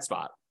the bad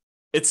spot.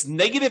 It's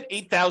negative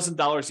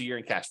 $8,000 a year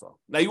in cash flow.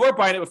 Now you are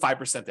buying it with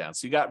 5% down,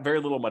 so you got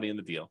very little money in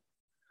the deal,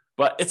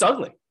 but it's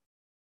ugly.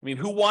 I mean,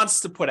 who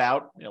wants to put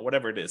out,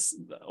 whatever it is,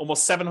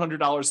 almost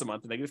 $700 a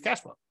month in negative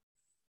cash flow?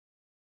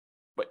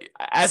 But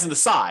as an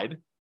aside,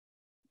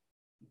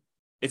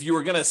 if you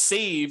were going to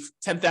save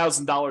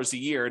 $10,000 a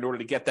year in order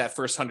to get that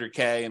first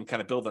 100K and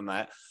kind of build on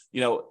that,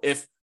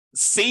 if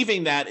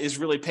saving that is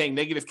really paying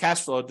negative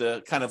cash flow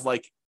to kind of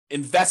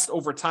invest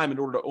over time in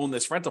order to own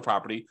this rental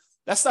property,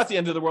 that's not the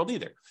end of the world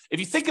either. If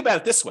you think about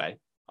it this way,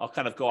 I'll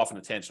kind of go off on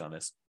a tangent on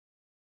this.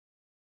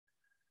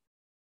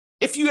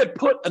 If you had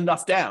put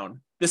enough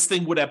down, this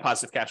thing would have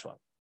positive cash flow.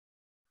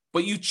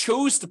 But you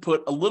chose to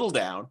put a little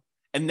down,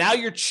 and now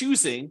you're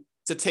choosing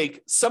to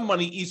take some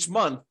money each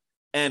month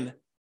and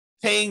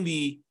paying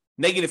the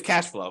negative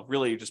cash flow.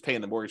 Really, you're just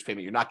paying the mortgage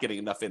payment. You're not getting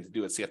enough in to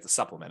do it, so you have to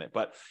supplement it.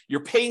 But you're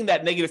paying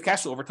that negative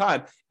cash flow over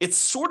time. It's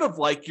sort of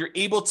like you're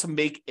able to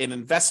make an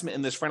investment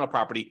in this rental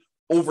property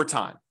over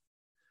time.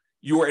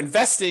 You are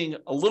investing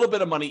a little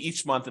bit of money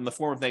each month in the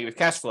form of negative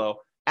cash flow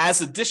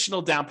as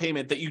additional down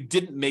payment that you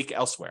didn't make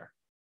elsewhere.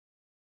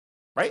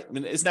 Right? I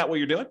mean, isn't that what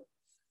you're doing?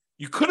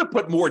 You could have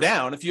put more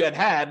down if you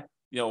had,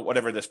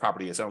 whatever this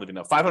property is. I don't even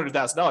know,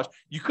 $500,000.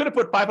 You could have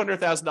put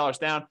 $500,000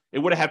 down. It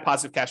would have had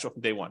positive cash flow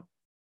from day one.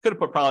 Could have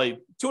put probably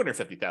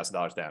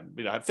 $250,000 down,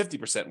 had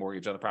 50%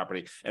 mortgage on the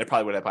property, and it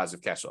probably would have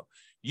positive cash flow.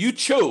 You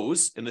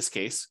chose, in this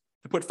case,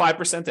 to put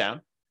 5%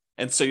 down,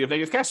 and so you have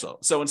negative cash flow.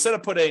 So instead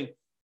of putting,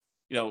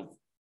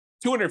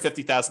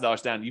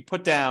 $250,000 down, you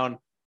put down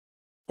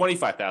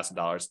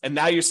 $25,000, and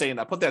now you're saying,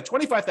 I put down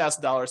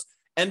 $25,000,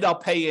 and I'll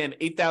pay in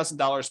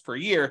 $8,000 per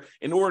year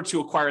in order to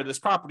acquire this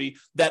property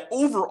that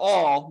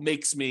overall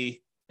makes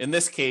me, in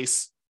this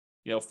case,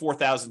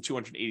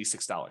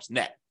 $4,286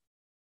 net.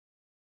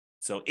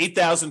 So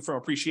 $8,000 from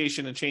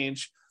appreciation and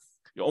change,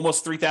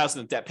 almost $3,000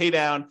 in debt pay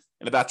down,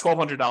 and about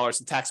 $1,200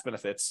 in tax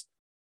benefits.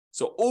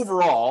 So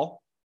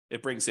overall,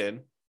 it brings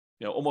in,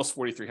 almost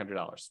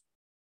 $4,300.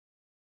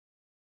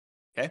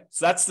 Okay,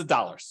 so that's the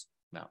dollars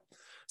now.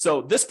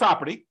 So this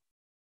property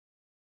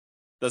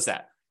does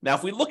that. Now,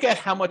 if we look at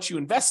how much you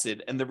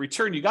invested and the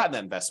return you got in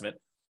that investment,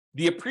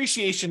 the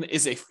appreciation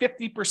is a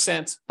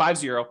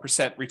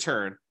 50%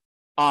 return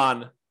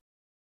on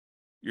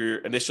your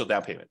initial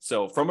down payment.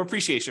 So from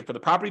appreciation, for the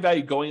property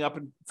value going up,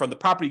 in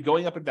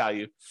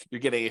value,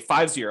 you're getting a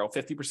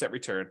 50%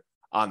 return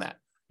on that.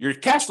 Your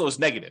cash flow is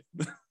negative,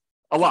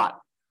 a lot,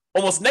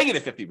 almost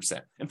negative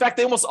 50%. In fact,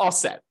 they almost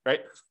offset,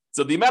 right?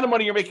 So the amount of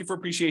money you're making for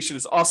appreciation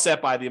is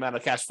offset by the amount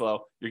of cash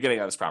flow you're getting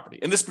on this property.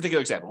 In this particular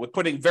example, with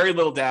putting very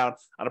little down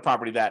on a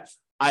property that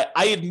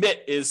I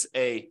admit is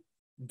a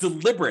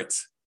deliberate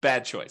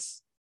bad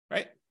choice,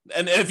 right?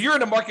 And if you're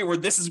in a market where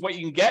this is what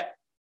you can get,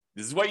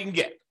 this is what you can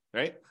get,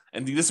 right?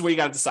 And this is what you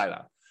got to decide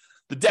on.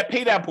 The debt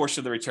pay down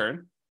portion of the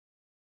return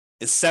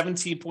is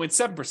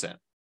 17.7%.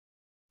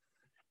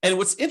 And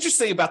what's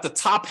interesting about the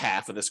top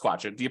half of this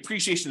quadrant, the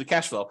appreciation of the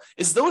cash flow,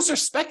 is those are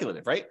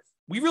speculative, right?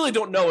 We really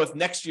don't know if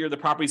next year the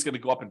property is going to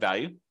go up in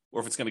value or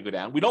if it's going to go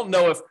down. We don't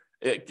know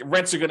if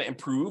rents are going to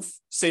improve,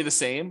 stay the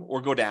same,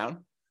 or go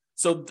down.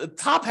 So the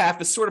top half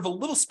is sort of a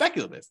little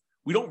speculative.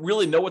 We don't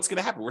really know what's going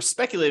to happen. We're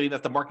speculating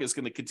that the market is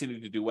going to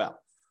continue to do well.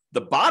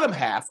 The bottom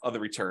half of the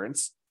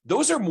returns,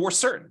 those are more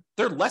certain.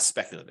 They're less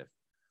speculative.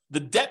 The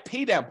debt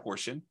pay down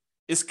portion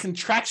is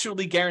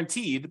contractually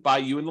guaranteed by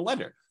you and the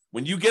lender.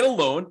 When you get a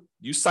loan,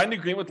 you sign an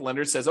agreement with the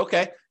lender that says,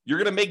 okay, you're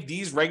going to make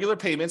these regular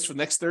payments for the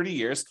next 30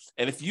 years.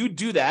 And if you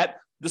do that,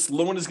 this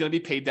loan is going to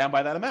be paid down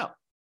by that amount.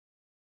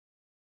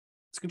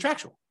 It's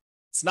contractual.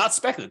 It's not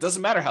speculative. It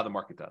doesn't matter how the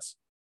market does.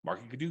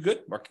 Market could do good,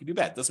 market could do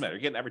bad. It doesn't matter.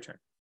 You're getting that return.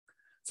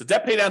 So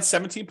debt pay down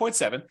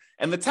 17.7,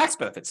 and the tax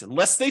benefits,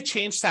 unless they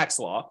change tax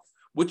law,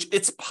 which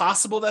it's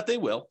possible that they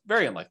will,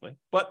 very unlikely,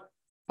 but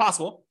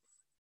possible,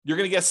 you're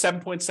going to get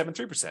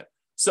 7.73%.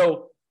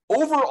 So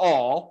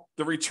overall,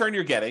 the return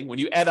you're getting when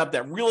you add up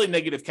that really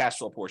negative cash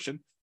flow portion,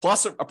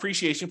 plus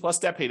appreciation, plus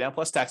debt pay down,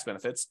 plus tax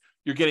benefits,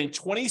 you're getting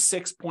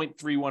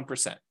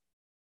 26.31%.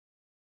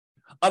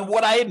 On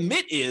what I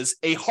admit is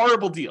a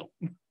horrible deal.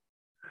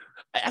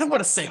 I don't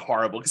want to say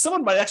horrible because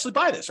someone might actually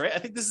buy this, right? I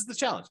think this is the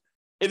challenge.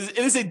 It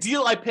is a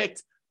deal I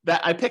picked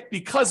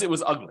because it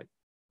was ugly.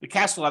 The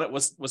cash flow on it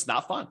was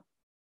not fun.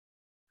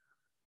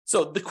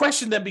 So the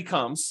question then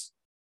becomes,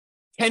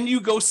 can you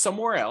go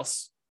somewhere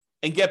else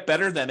and get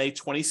better than a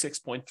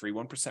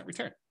 26.31%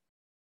 return?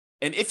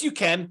 And if you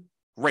can,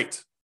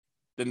 great.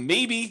 Then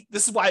maybe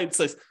this is why it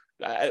says,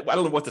 I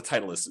don't know what the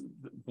title is,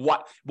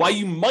 why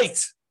you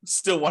might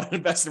still want to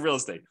invest in real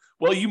estate.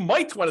 Well, you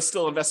might want to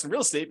still invest in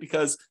real estate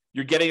because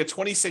you're getting a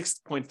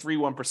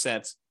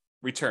 26.31%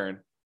 return,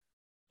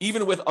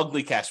 even with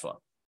ugly cash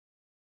flow.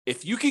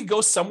 If you can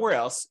go somewhere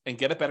else and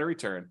get a better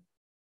return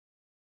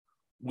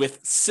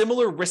with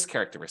similar risk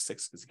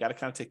characteristics, because you got to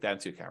kind of take that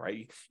into account,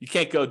 right? You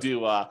can't go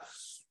do, I'm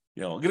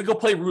going to go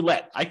play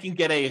roulette. I can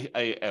get a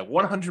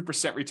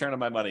 100% return on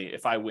my money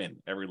if I win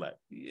at roulette.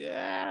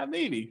 Yeah,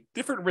 maybe.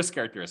 Different risk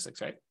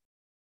characteristics, right?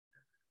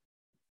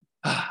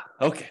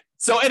 Okay.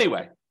 So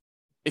anyway,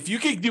 if you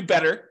can do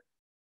better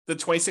than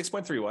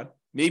 26.31,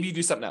 maybe you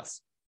do something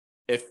else.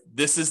 If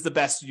this is the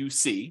best you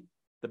see,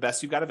 the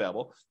best you've got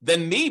available,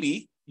 then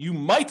maybe you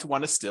might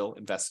want to still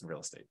invest in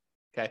real estate.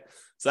 Okay.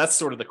 So that's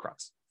sort of the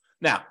crux.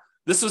 Now,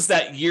 this was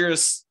that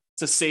years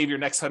to save your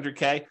next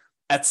 100K.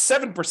 At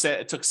 7%,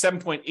 it took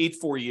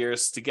 7.84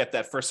 years to get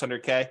that first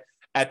 100K.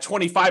 At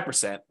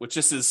 25%, which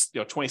this is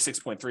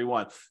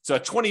 26.31. So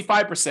at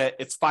 25%,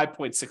 it's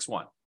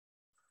 5.61.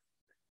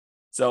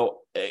 So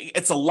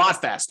it's a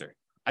lot faster.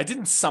 I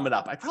didn't sum it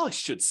up. I probably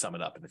should sum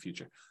it up in the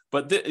future.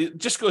 But it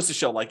just goes to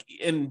show, like,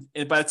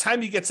 by the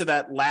time you get to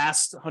that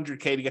last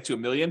 100K to get to $1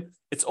 million,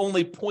 it's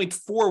only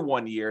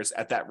 0.41 years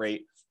at that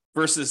rate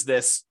versus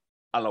this,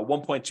 I don't know,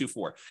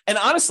 1.24. And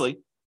honestly,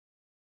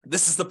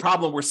 this is the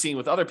problem we're seeing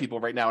with other people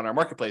right now in our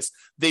marketplace.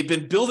 They've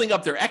been building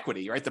up their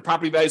equity, right? The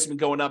property values have been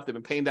going up. They've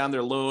been paying down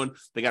their loan.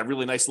 They got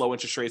really nice low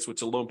interest rates,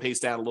 which the loan pays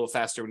down a little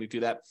faster when you do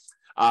that.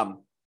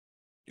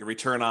 Your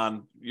return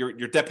on your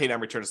debt pay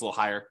down return is a little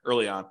higher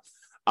early on.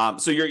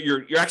 So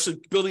you're actually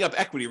building up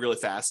equity really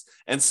fast.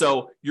 And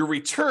so your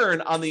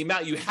return on the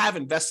amount you have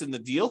invested in the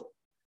deal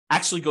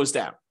actually goes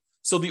down.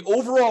 So the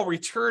overall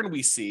return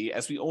we see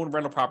as we own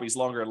rental properties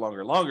longer and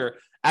longer and longer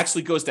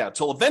actually goes down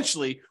till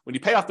eventually when you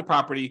pay off the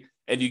property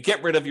and you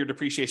get rid of your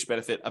depreciation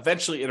benefit,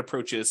 eventually it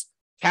approaches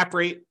cap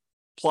rate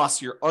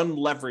plus your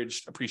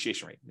unleveraged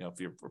appreciation rate.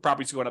 If your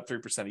property's going up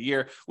 3% a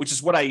year, which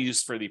is what I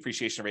use for the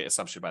appreciation rate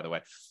assumption, by the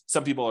way.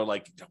 Some people are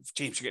like,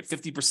 James, you get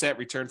 50%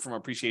 return from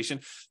appreciation.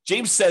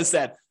 James says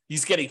that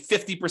he's getting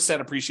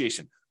 50%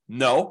 appreciation.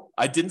 No,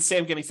 I didn't say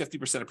I'm getting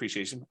 50%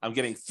 appreciation. I'm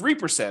getting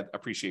 3%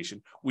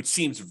 appreciation, which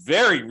seems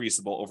very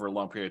reasonable over a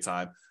long period of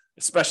time,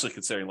 especially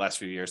considering the last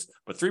few years.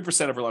 But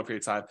 3% over a long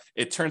period of time,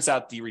 it turns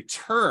out the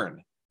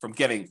return from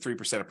getting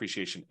 3%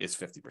 appreciation is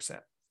 50%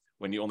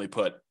 when you only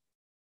put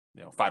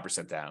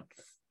 5% down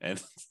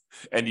and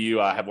you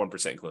have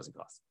 1% in closing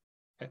costs.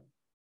 Okay.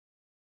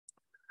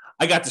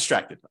 I got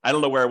distracted. I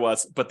don't know where I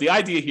was, but the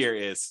idea here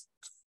is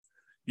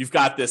you've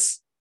got this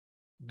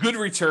good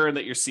return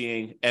that you're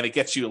seeing, and it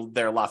gets you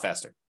there a lot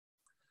faster.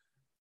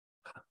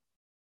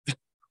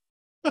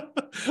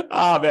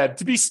 Man,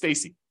 to be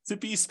spacey.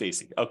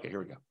 Okay, here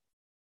we go.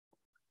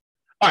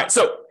 All right,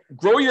 so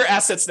grow your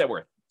assets net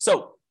worth.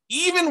 So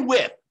even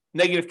with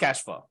negative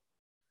cash flow,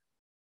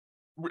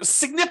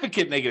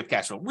 significant negative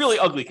cash flow, really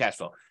ugly cash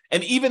flow,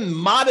 and even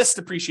modest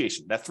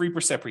depreciation, that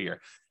 3% per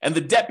year, and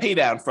the debt pay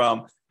down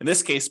from, in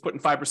this case, putting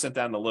 5%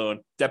 down the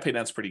loan, debt pay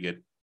down is pretty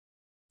good.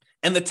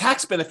 And the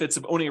tax benefits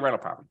of owning a rental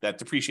property, that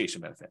depreciation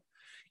benefit,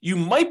 you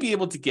might be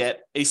able to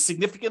get a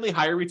significantly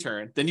higher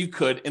return than you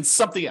could in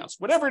something else.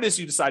 Whatever it is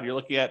you decide you're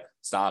looking at,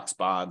 stocks,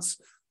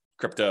 bonds,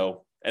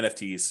 crypto,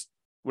 NFTs,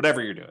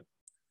 whatever you're doing.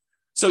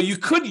 So you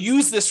could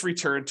use this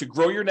return to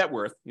grow your net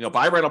worth,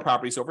 buy rental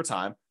properties over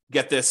time,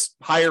 get this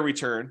higher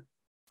return,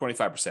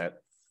 25%.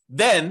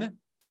 Then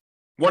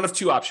one of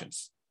two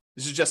options.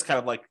 This is just kind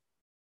of like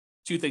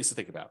two things to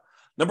think about.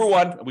 Number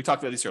one, and we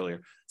talked about these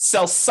earlier,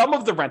 sell some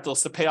of the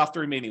rentals to pay off the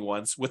remaining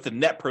ones with the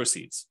net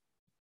proceeds.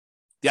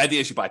 The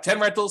idea is you buy 10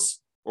 rentals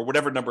or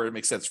whatever number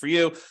makes sense for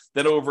you.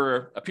 Then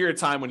over a period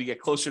of time, when you get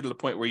closer to the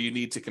point where you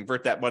need to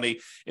convert that money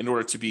in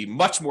order to be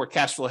much more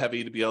cash flow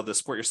heavy, to be able to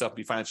support yourself and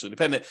be financially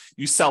independent,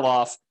 you sell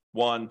off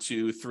 1,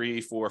 2,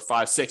 3, 4,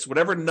 5, 6,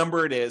 whatever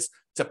number it is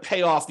to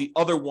pay off the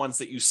other ones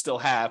that you still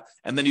have.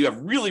 And then you have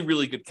really,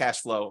 really good cash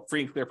flow,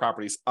 free and clear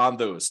properties on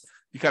those.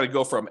 You kind of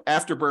go from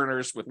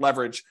afterburners with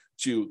leverage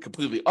to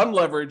completely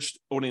unleveraged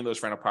owning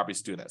those rental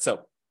properties to do that.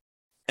 So,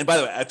 and by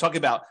the way, I talk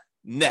about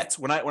net.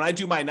 When I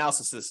do my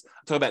analysis,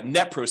 I talk about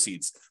net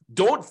proceeds.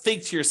 Don't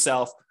think to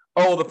yourself,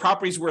 oh, the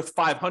property's worth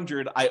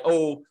 500, I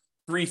owe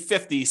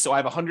 350, so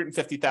I have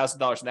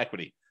 $150,000 in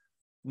equity.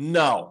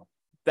 No,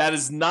 that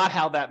is not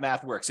how that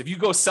math works. If you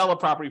go sell a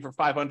property for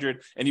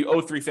 500 and you owe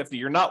 350,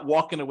 you're not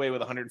walking away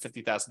with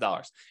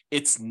 $150,000.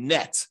 It's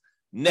net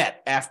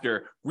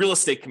after real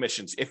estate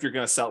commissions. If you're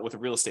going to sell it with a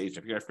real estate agent,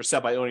 if you're going to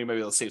sell by owning, maybe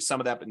they'll save some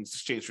of that in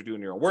exchange for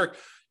doing your own work.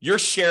 Your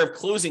share of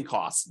closing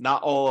costs,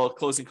 not all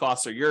closing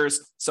costs are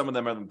yours. Some of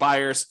them are the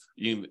buyers.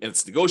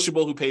 It's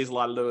negotiable who pays a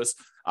lot of those.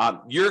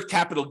 Your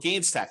capital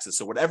gains taxes.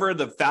 So whatever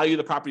the value of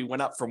the property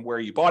went up from where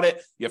you bought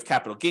it, you have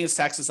capital gains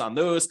taxes on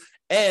those.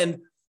 And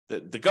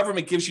the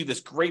government gives you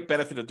this great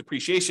benefit of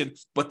depreciation,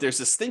 but there's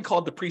this thing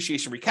called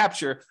depreciation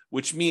recapture,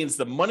 which means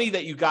the money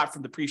that you got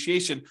from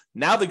depreciation,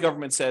 now the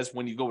government says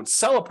when you go and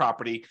sell a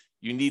property,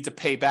 you need to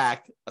pay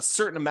back a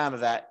certain amount of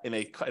that in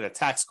a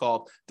tax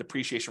called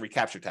depreciation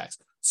recapture tax.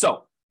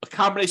 So a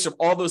combination of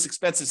all those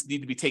expenses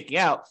need to be taken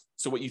out.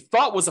 So what you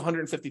thought was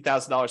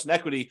 $150,000 in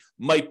equity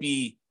might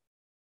be,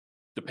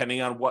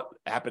 depending on what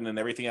happened and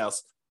everything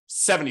else,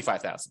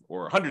 $75,000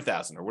 or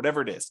 $100,000 or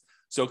whatever it is.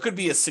 So it could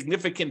be a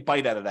significant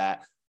bite out of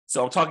that.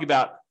 So I'm talking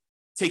about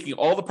taking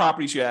all the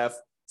properties you have,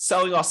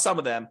 selling off some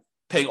of them,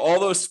 paying all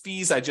those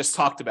fees I just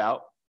talked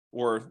about,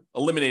 or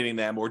eliminating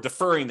them or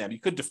deferring them. You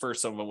could defer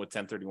some of them with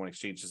 1031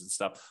 exchanges and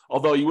stuff,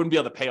 although you wouldn't be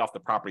able to pay off the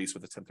properties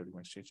with a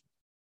 1031 exchange.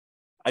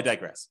 I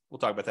digress. We'll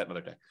talk about that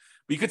another day.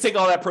 But you could take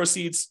all that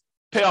proceeds,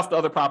 pay off the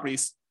other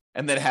properties,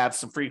 and then have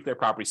some free clear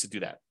properties to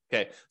do that.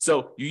 Okay.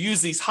 So you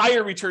use these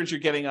higher returns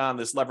you're getting on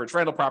this leveraged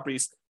rental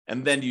properties,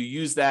 and then you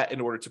use that in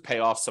order to pay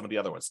off some of the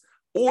other ones.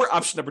 Or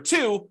option number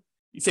two,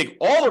 you take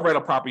all the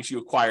rental properties you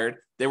acquired,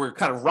 they were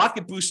kind of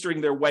rocket boostering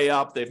their way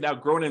up. They've now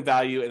grown in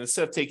value. And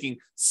instead of taking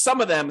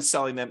some of them,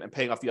 selling them and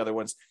paying off the other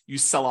ones, you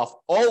sell off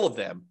all of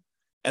them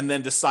and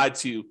then decide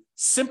to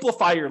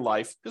simplify your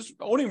life, because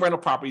owning rental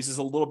properties is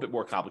a little bit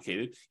more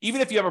complicated. Even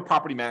if you have a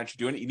property manager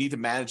doing it, you need to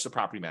manage the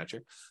property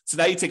manager. So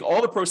now you take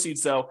all the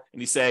proceeds though,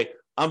 and you say,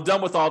 I'm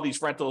done with all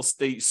these rentals.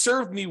 They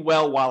served me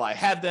well while I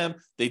had them.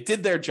 They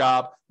did their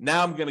job.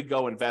 Now I'm going to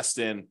go invest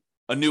in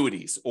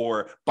annuities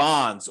or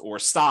bonds or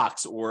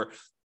stocks or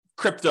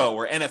crypto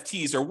or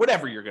NFTs or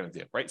whatever you're going to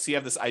do, right? So you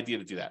have this idea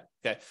to do that,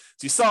 okay?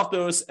 So you sell off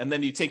those, and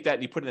then you take that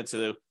and you put it into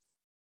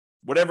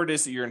whatever it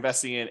is that you're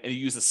investing in, and you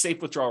use a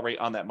safe withdrawal rate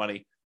on that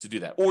money to do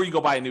that. Or you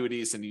go buy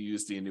annuities and you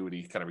use the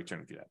annuity kind of return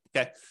to do that.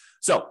 Okay.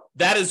 So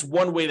that is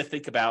one way to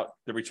think about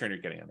the return you're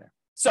getting on there.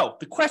 So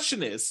the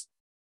question is,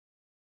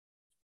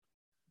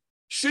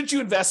 should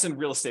you invest in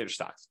real estate or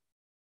stocks?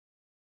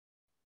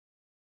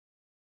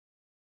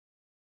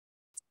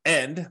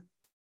 And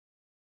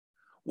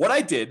what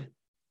I did,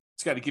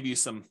 it's got to give you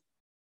some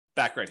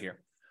background here.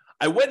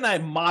 I went and I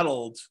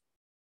modeled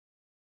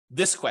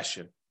this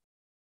question.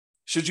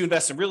 Should you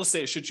invest in real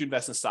estate or should you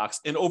invest in stocks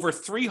in over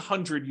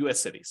 300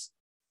 US cities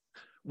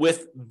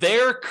with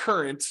their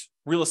current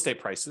real estate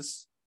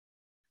prices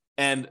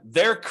and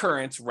their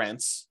current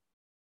rents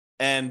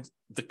and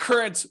the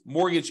current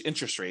mortgage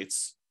interest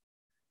rates.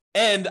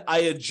 And I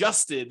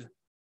adjusted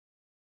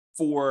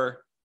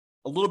for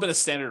a little bit of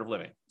standard of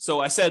living.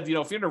 So I said, if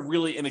you're in a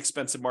really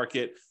inexpensive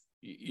market,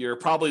 you're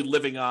probably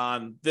living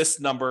on this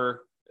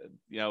number,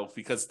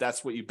 because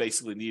that's what you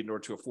basically need in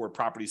order to afford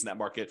properties in that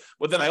market.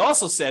 But then I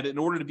also said, in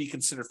order to be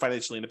considered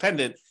financially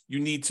independent,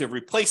 you need to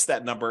replace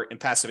that number in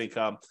passive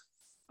income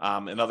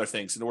and other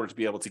things in order to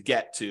be able to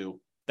get to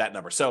that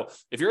number. So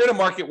if you're in a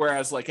market where I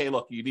was like, hey,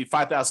 look, you need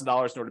 $5,000 in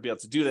order to be able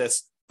to do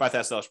this,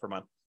 $5,000 per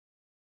month,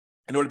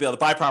 in order to be able to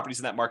buy properties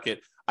in that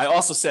market, I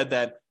also said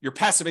that your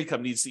passive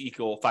income needs to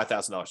equal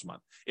 $5,000 a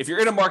month. If you're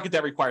in a market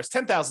that requires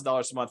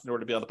 $10,000 a month in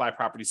order to be able to buy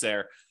properties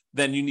there,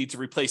 then you need to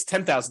replace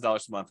 $10,000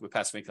 a month with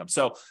passive income.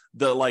 So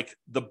the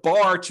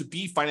bar to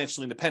be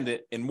financially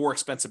independent in more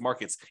expensive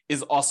markets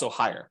is also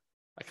higher.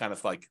 I kind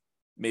of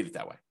made it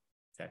that way.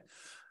 Okay.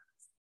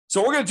 So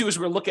what we're going to do is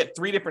we're going to look at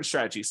 3 different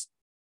strategies.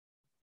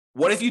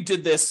 What if you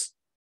did this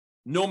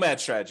nomad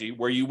strategy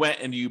where you went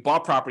and you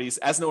bought properties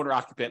as an owner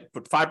occupant,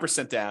 put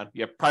 5% down,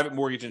 you have private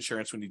mortgage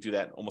insurance when you do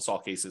that in almost all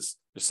cases.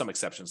 There's some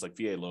exceptions like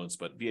VA loans,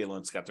 but VA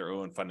loans got their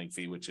own funding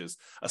fee, which is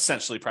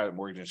essentially private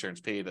mortgage insurance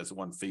paid as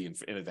one fee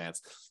in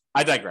advance.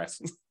 I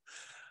digress.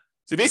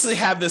 So you basically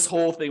have this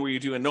whole thing where you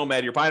do a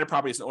nomad, you're buying a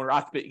property as an owner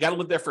occupant, you got to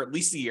live there for at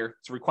least a year.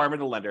 It's a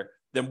requirement of the lender.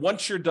 Then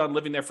once you're done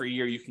living there for a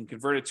year, you can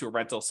convert it to a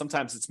rental.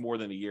 Sometimes it's more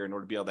than a year in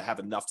order to be able to have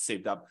enough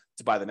saved up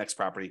to buy the next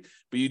property.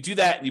 But you do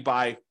that and you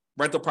buy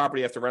rental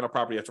property after rental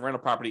property after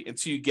rental property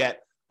until you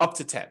get up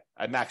to 10.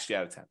 I maxed you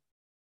out of 10.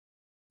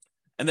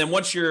 And then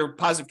once your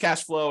positive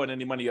cash flow and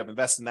any money you have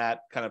invested in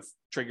that kind of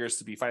triggers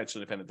to be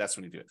financially independent, that's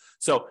when you do it.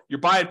 So you're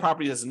buying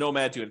properties as a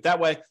nomad, doing it that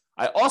way.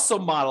 I also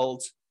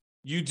modeled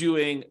you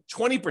doing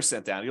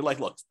 20% down. You're like,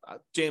 look,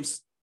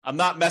 James, I'm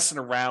not messing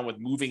around with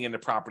moving into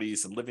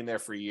properties and living there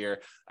for a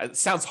year. It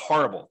sounds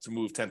horrible to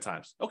move 10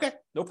 times. Okay,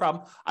 no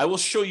problem. I will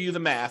show you the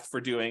math for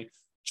doing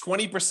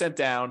 20%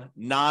 down,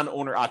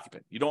 non-owner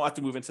occupant. You don't have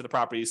to move into the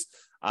properties.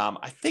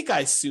 I think I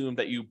assumed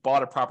that you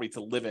bought a property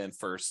to live in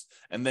first,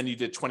 and then you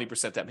did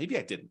 20% down. Maybe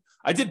I didn't.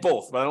 I did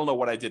both, but I don't know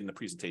what I did in the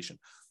presentation.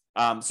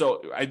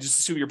 So I just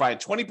assume you're buying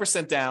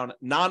 20% down,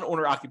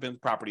 non-owner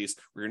occupant properties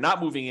where you're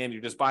not moving in,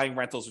 you're just buying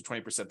rentals with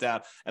 20%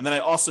 down. And then I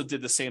also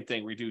did the same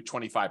thing where you do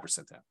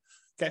 25% down.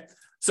 Okay.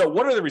 So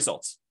what are the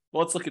results?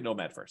 Well, let's look at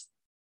Nomad first.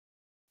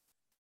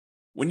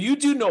 When you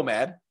do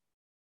Nomad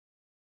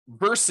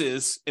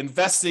versus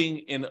investing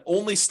in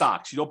only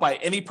stocks, you don't buy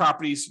any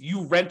properties,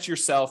 you rent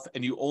yourself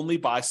and you only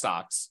buy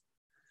stocks.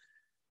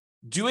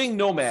 Doing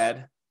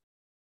Nomad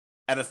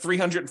at a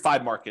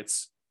 305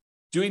 markets,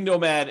 doing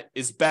Nomad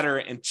is better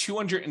in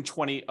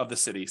 220 of the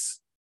cities.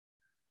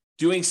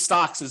 Doing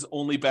stocks is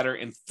only better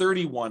in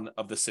 31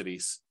 of the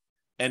cities.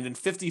 And in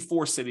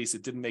 54 cities,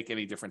 it didn't make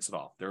any difference at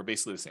all. They were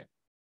basically the same.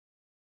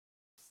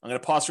 I'm going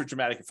to pause for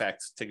dramatic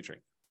effect. Take a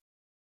drink.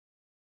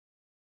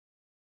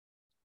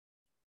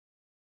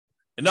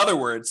 In other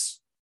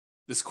words,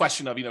 this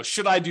question of,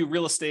 should I do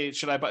real estate?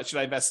 Should I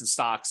invest in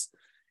stocks?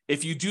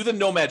 If you do the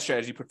Nomad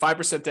strategy, put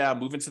 5% down,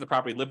 move into the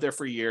property, live there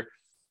for a year,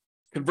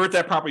 convert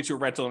that property to a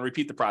rental and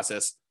repeat the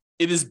process,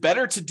 it is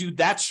better to do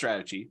that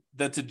strategy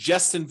than to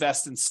just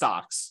invest in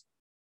stocks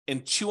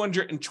in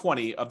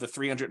 220 of the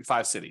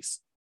 305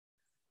 cities.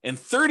 In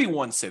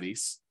 31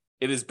 cities,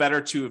 it is better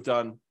to have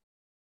done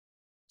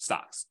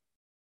stocks.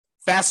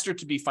 Faster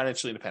to be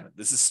financially independent.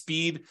 This is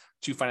speed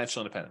to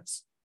financial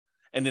independence.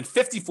 And in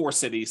 54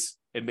 cities,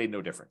 it made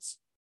no difference.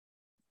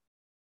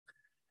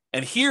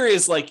 And here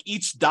is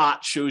each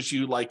dot shows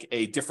you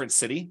a different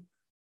city.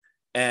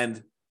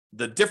 And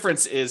the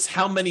difference is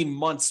how many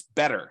months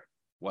better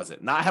was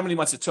it? Not how many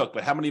months it took,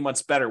 but how many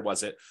months better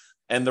was it?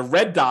 And the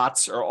red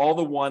dots are all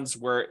the ones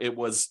where it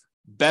was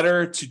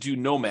better to do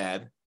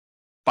Nomad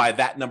by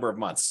that number of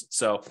months.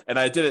 So, and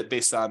I did it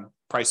based on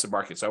price of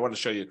market. So I want to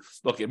show you,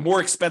 look, in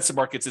more expensive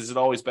markets, is it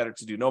always better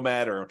to do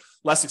Nomad, or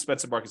less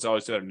expensive markets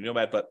always better to do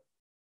Nomad? But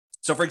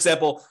so for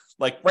example,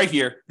 right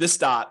here, this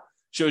dot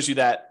shows you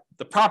that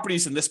the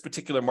properties in this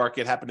particular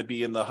market happen to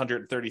be in the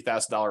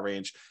 $130,000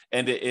 range.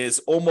 And it is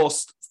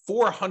almost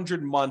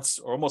 400 months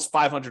or almost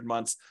 500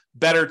 months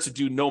better to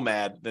do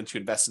Nomad than to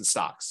invest in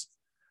stocks.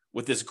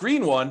 With this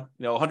green one,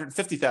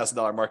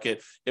 $150,000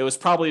 market, it was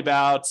probably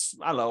about,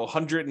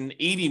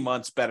 180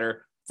 months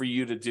better for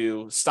you to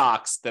do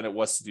stocks than it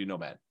was to do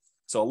Nomad.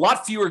 So a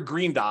lot fewer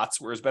green dots,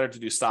 where it's better to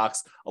do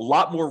stocks, a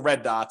lot more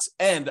red dots.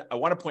 And I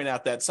want to point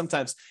out that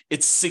sometimes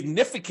it's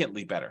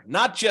significantly better,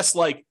 not just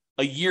like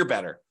a year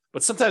better,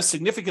 but sometimes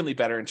significantly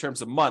better in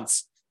terms of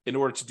months in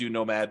order to do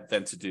Nomad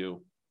than to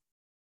do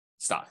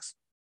stocks.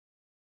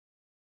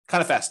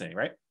 Kind of fascinating,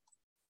 right?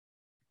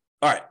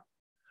 All right.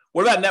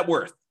 What about net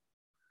worth?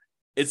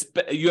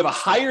 You have a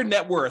higher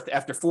net worth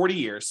after 40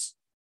 years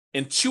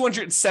in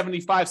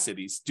 275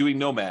 cities doing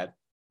Nomad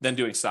than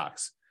doing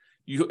stocks.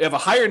 You have a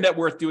higher net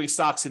worth doing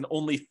stocks in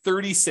only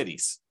 30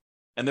 cities.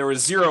 And there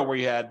was 0 where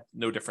you had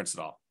no difference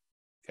at all.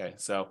 Okay.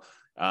 So,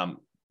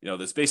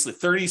 there's basically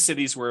 30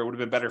 cities where it would have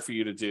been better for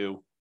you to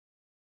do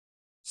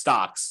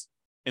stocks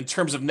in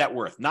terms of net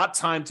worth, not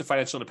time to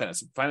financial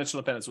independence. Financial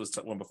independence was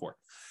one before.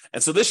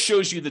 And so this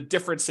shows you the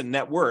difference in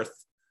net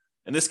worth.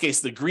 In this case,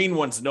 the green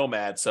one's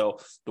Nomad. So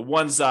the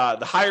ones, the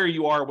higher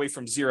you are away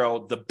from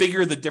 0, the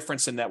bigger the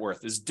difference in net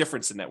worth is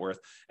difference in net worth.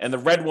 And the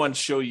red ones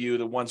show you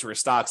the ones where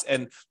stocks,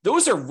 and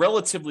those are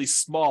relatively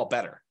small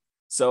better.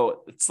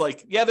 So it's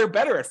like, yeah, they're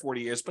better at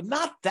 40 years, but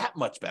not that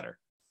much better.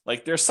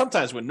 Like there's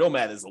sometimes when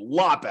Nomad is a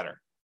lot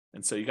better.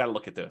 And so you got to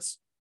look at this.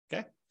 Okay.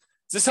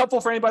 Is this helpful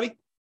for anybody?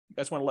 You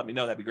guys want to let me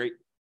know? That'd be great.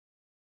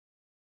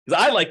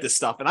 Because I like this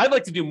stuff and I'd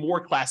like to do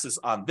more classes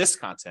on this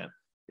content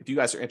if you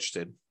guys are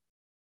interested.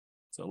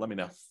 So let me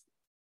know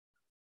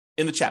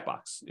in the chat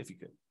box, if you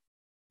could,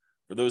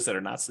 for those that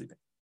are not sleeping.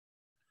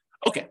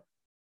 Okay.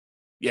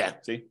 Yeah.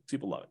 See,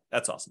 people love it.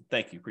 That's awesome.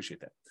 Thank you.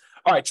 Appreciate that.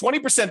 All right.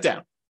 20%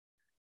 down.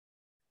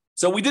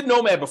 So we did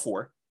Nomad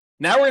before.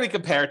 Now we're going to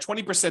compare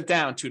 20%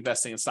 down to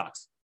investing in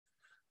stocks.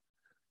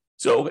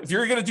 So if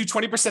you're going to do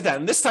 20% down,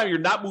 and this time you're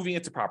not moving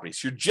into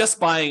properties, you're just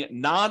buying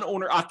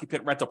non-owner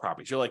occupant rental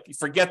properties. You're like,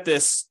 forget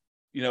this,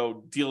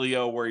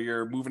 dealio where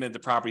you're moving into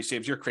properties,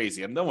 James, you're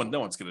crazy. And no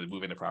one's going to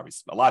move into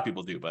properties. A lot of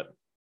people do, but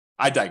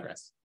I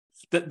digress.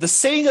 The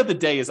saying of the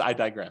day is I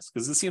digress,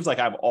 because it seems like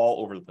I'm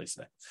all over the place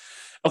today.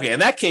 Okay. In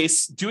that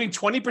case, doing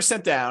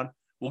 20% down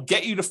will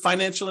get you to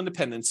financial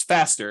independence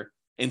faster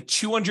in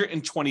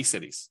 220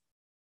 cities.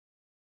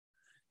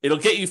 It'll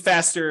get you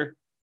faster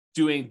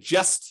doing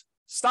just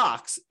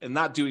stocks and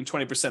not doing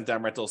 20%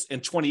 down rentals in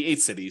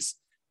 28 cities.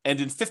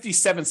 And in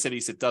 57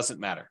 cities, it doesn't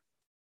matter.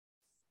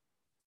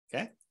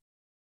 Okay.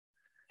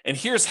 And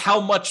here's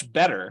how much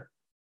better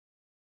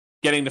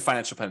getting to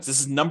financial independence. This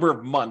is number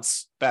of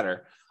months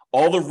better.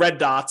 All the red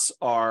dots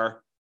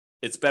are,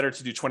 it's better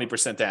to do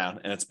 20% down,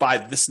 and it's by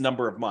this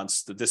number of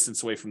months, the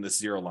distance away from this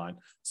 0 line.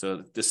 So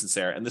the distance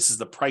there. And this is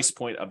the price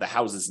point of the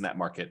houses in that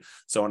market.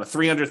 So on a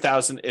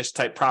 300,000-ish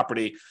type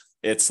property,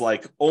 it's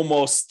like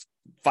almost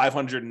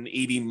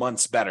 580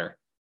 months better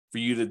for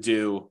you to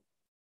do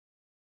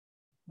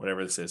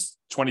whatever this is,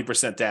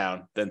 20%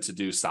 down than to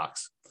do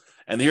stocks.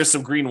 And here's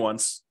some green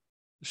ones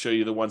to show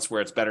you the ones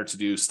where it's better to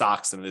do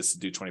stocks than it is to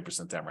do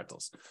 20% down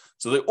rentals.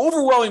 So the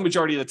overwhelming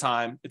majority of the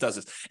time it does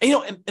this.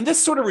 And and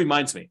this sort of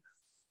reminds me,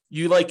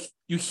 you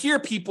hear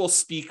people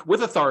speak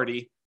with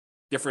authority,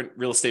 different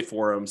real estate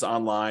forums,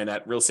 online,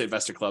 at real estate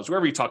investor clubs,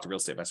 wherever you talk to real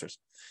estate investors.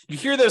 You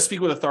hear them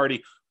speak with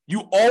authority.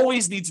 You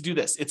always need to do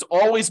this. It's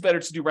always better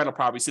to do rental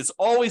properties. It's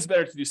always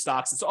better to do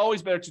stocks. It's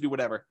always better to do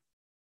whatever.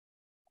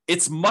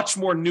 It's much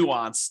more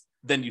nuanced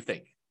than you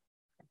think,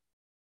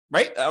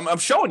 right? I'm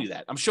showing you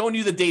that. I'm showing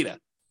you the data.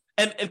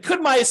 And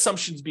could my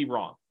assumptions be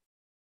wrong?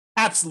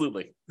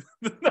 Absolutely.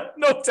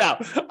 No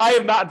doubt. I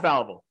am not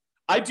infallible.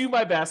 I do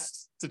my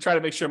best to try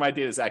to make sure my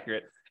data is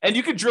accurate. And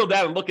you can drill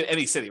down and look at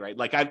any city, right?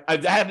 Like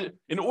I've had,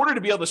 in order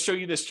to be able to show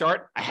you this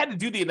chart, I had to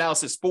do the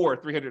analysis for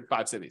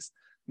 305 cities.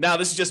 Now,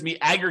 this is just me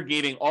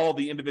aggregating all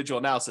the individual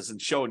analysis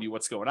and showing you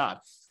what's going on.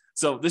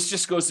 So this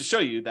just goes to show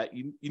you that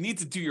you need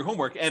to do your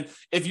homework. And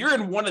if you're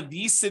in one of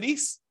these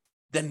cities,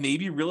 then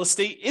maybe real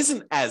estate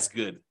isn't as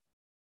good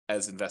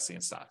as investing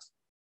in stocks,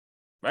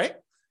 right?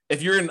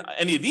 If you're in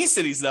any of these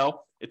cities,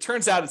 though, it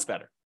turns out it's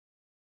better.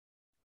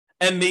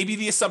 And maybe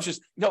the assumptions,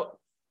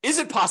 is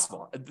it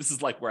possible? This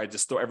is like where I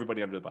just throw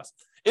everybody under the bus.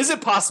 Is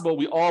it possible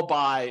we all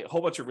buy a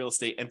whole bunch of real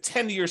estate and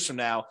 10 years from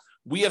now,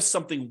 we have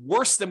something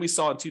worse than we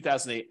saw in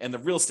 2008 and the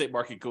real estate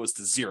market goes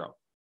to 0?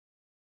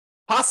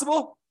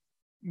 Possible?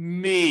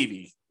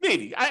 Maybe.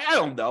 I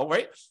don't know,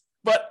 right?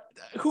 But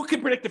who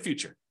can predict the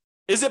future?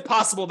 Is it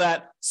possible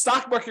that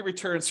stock market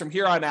returns from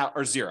here on out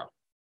are 0?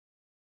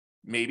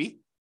 Maybe.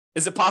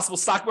 Is it possible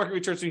stock market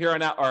returns from here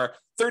on out are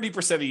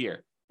 30% a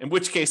year? In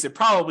which case it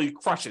probably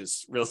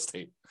crushes real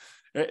estate.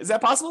 Is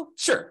that possible?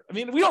 Sure. I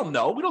mean, we don't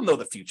know. We don't know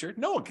the future.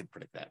 No one can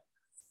predict that.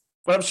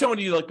 But I'm showing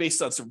you based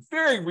on some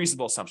very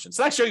reasonable assumptions.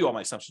 So I show you all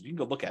my assumptions. You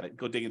can go look at it,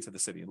 go dig into the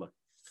city and look.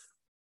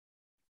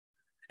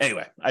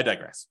 Anyway, I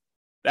digress.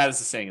 That is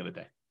the saying of the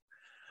day.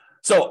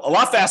 So a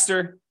lot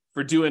faster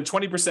for doing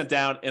 20%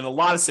 down in a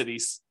lot of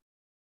cities,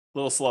 a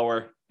little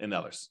slower in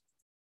others.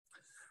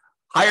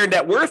 Higher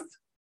net worth.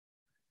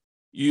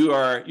 You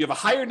have a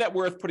higher net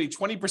worth putting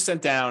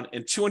 20% down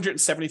in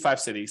 275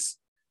 cities.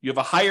 You have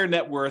a higher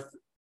net worth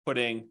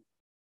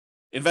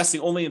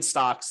investing only in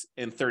stocks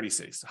in 30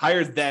 cities,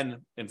 higher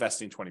than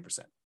investing 20%.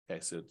 Okay,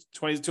 so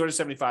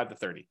 275 to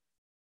 30.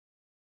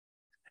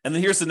 And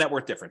then here's the net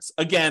worth difference.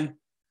 Again,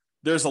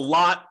 there's a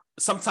lot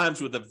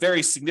sometimes with a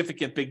very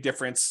significant big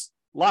difference,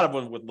 a lot of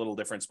them with little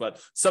difference, but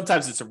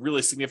sometimes it's a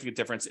really significant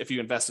difference if you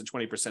invest in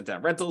 20%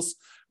 down rentals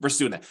versus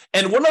doing that.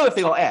 And one other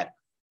thing I'll add,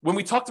 when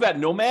we talked about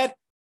Nomad,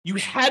 you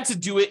had to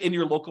do it in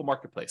your local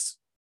marketplace,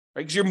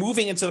 right? Because you're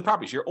moving into the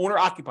properties, you're owner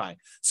occupying.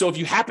 So if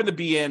you happen to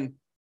be in,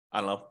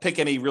 I don't know, pick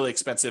any really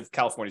expensive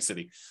California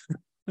city,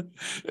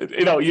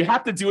 you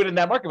have to do it in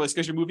that marketplace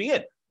because you're moving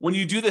in. When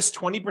you do this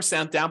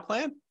 20% down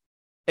plan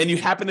and you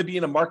happen to be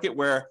in a market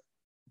where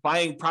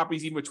buying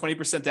properties even with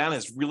 20% down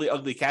has really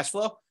ugly cash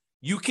flow,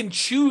 you can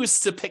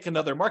choose to pick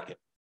another market.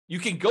 You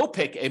can go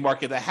pick a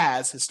market that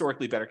has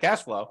historically better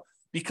cash flow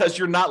because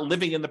you're not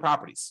living in the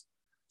properties.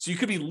 So you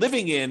could be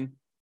living in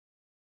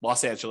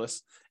Los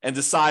Angeles and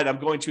decide I'm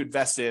going to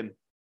invest in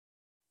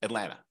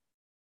Atlanta,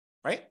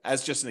 right?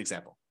 As just an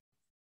example.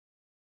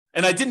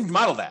 And I didn't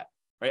model that,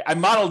 right? I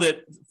modeled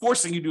it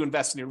forcing you to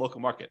invest in your local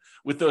market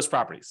with those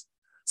properties.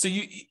 So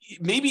you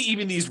maybe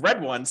even these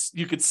red ones,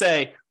 you could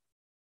say,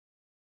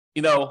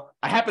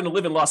 I happen to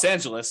live in Los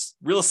Angeles.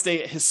 Real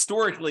estate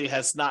historically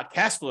has not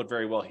cash flowed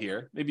very well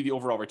here. Maybe the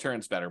overall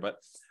return's better, but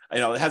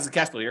it hasn't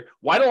cash flow here.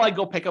 Why don't I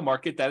go pick a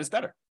market that is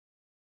better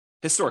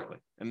historically?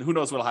 And who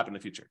knows what'll happen in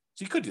the future.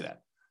 So you could do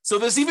that. So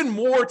there's even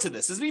more to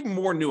this. There's even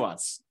more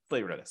nuance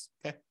flavor to this.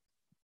 Okay.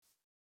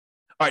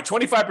 All right,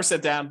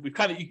 25% down. We've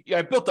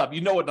I built up.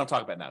 You know what I'm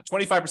talking about now.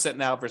 25%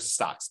 now versus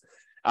stocks.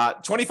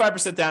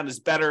 25% down is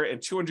better in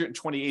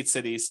 228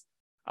 cities.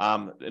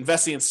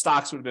 Investing in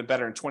stocks would have been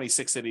better in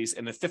 26 cities,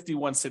 and in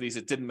 51 cities,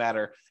 it didn't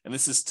matter. And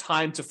this is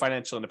time to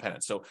financial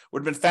independence. So it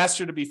would have been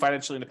faster to be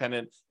financially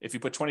independent if you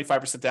put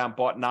 25% down,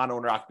 bought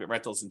non-owner occupant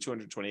rentals in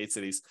 228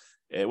 cities.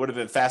 It would have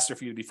been faster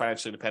for you to be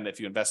financially independent if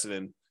you invested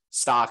in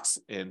stocks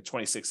in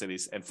 26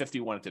 cities, and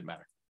 51, it didn't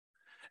matter.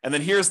 And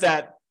then here's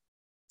that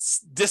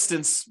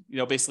distance,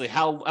 basically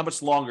how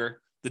much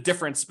longer the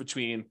difference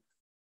between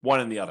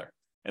one and the other.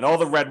 And all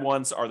the red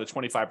ones are the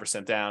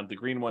 25% down. The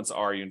green ones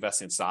are you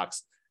invest in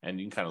stocks. And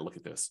you can kind of look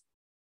at this.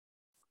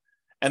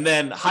 And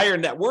then higher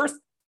net worth.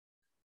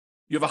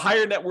 You have a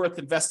higher net worth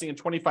investing in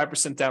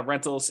 25% down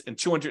rentals in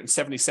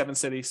 277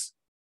 cities.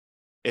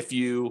 If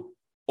you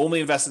only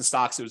invest in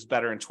stocks, it was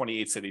better in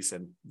 28 cities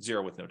and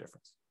 0 with no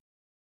difference.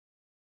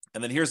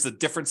 And then here's the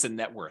difference in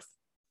net worth.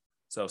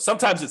 So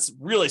sometimes it's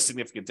really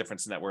significant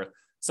difference in net worth.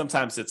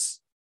 Sometimes it's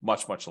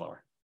much, much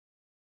lower.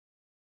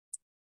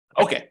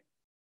 Okay.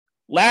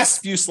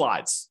 Last few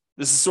slides.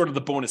 This is sort of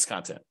the bonus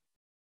content.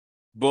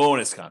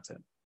 Bonus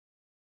content.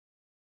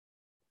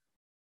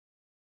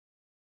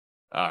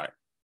 All right.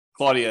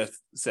 Claudia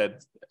said,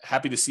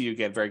 happy to see you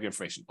again. Very good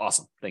information.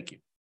 Awesome. Thank you.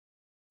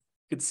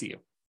 Good to see you.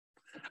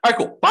 All right,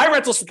 cool. Buy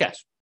rentals for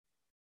cash.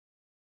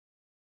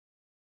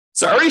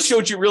 So I already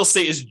showed you real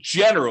estate is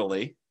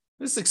generally,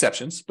 there's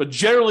exceptions, but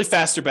generally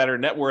faster, better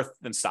net worth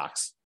than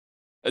stocks.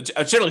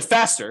 Generally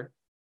faster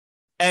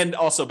and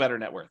also better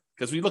net worth.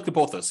 Because we looked at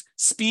both those.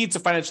 Speed to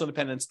financial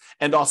independence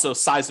and also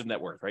size of net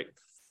worth, right?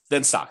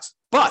 Than stocks.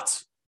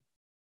 But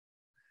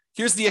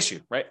here's the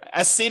issue, right?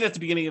 As stated at the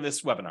beginning of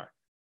this webinar,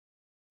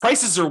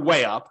 prices are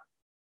way up,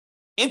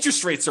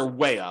 interest rates are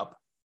way up,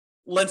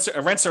 rents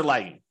are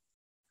lagging.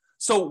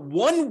 So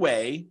one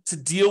way to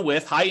deal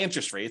with high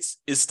interest rates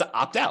is to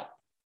opt out.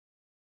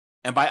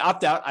 And by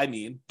opt out, I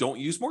mean don't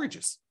use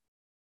mortgages.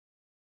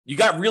 You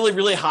got really,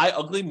 really high,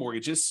 ugly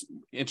mortgages,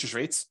 interest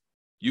rates.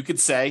 You could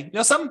say,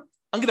 something,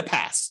 I'm going to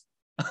pass.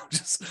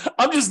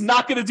 I'm just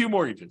not going to do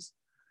mortgages.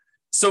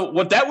 So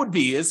what that would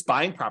be is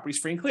buying properties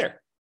free and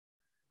clear.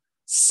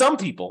 Some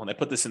people, and I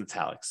put this in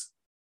italics,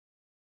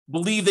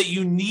 believe that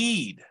you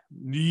need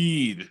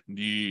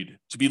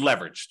to be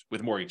leveraged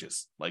with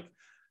mortgages. Like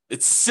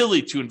it's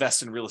silly to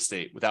invest in real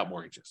estate without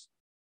mortgages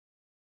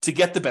to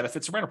get the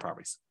benefits of rental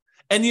properties.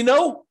 And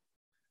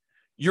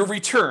your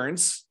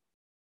returns,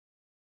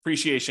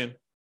 appreciation,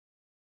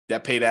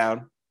 debt pay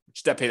down,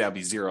 which debt pay down would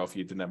be 0 if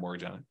you didn't have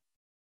mortgage on it,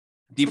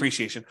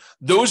 depreciation,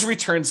 those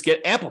returns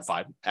get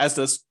amplified, as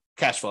does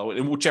cash flow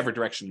in whichever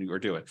direction you are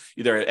doing,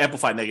 either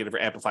amplify negative or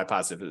amplify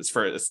positive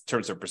in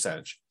terms of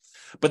percentage.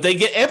 But they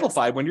get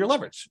amplified when you're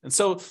leveraged. And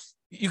so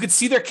you could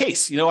see their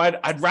case.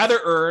 I'd rather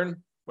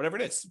earn whatever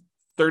it is,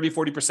 30,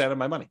 40% of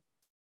my money.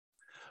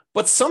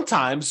 But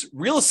sometimes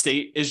real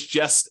estate is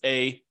just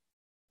a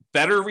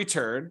better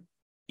return,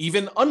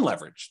 even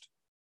unleveraged.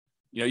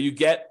 You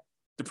get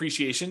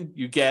depreciation,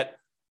 you get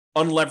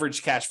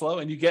unleveraged cash flow,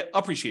 and you get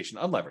appreciation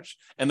unleveraged.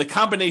 And the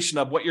combination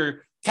of what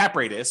your cap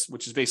rate is,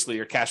 which is basically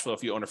your cash flow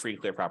if you own a free and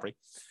clear property,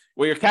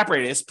 what your cap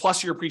rate is,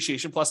 plus your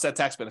appreciation, plus that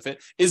tax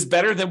benefit, is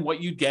better than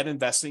what you'd get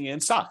investing in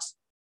stocks.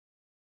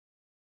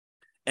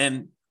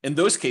 And in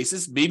those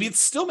cases, maybe it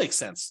still makes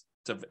sense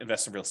to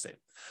invest in real estate.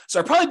 So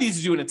I probably need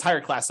to do an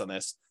entire class on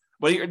this,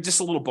 but just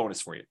a little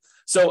bonus for you.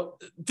 So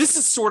this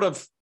is sort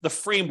of the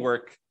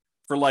framework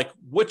for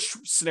which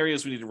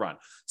scenarios we need to run.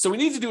 So we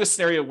need to do a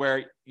scenario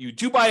where you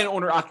do buy an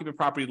owner-occupant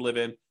property to live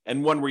in,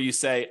 and one where you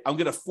say, I'm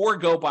going to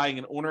forego buying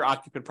an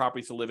owner-occupant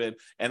property to live in,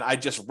 and I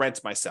just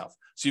rent myself.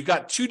 So you've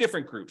got two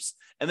different groups.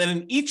 And then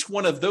in each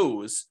one of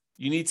those,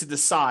 you need to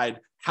decide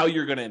how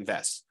you're going to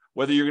invest,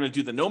 whether you're going to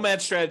do the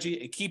nomad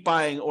strategy and keep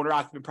buying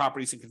owner-occupant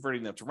properties and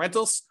converting them to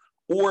rentals,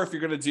 or if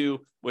you're going to do,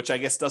 which I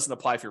guess doesn't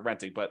apply if you're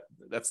renting, but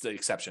that's the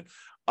exception.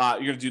 You're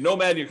going to do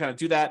nomad, you're kind of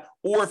do that.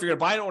 Or if you're going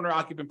to buy an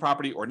owner-occupant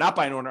property or not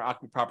buy an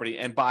owner-occupant property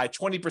and buy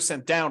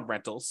 20% down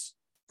rentals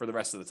for the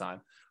rest of the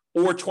time,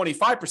 or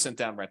 25%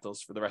 down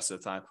rentals for the rest of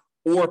the time,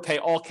 or pay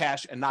all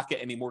cash and not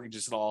get any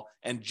mortgages at all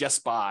and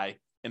just buy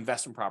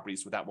investment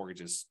properties without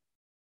mortgages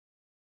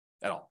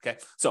at all. Okay.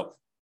 So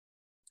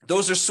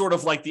those are sort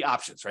of like the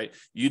options, right?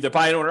 You either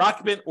buy an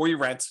owner-occupant or you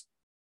rent.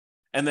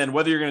 And then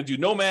whether you're going to do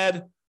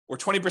nomad or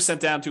 20%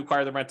 down to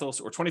acquire the rentals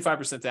or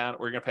 25% down,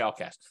 or you're going to pay all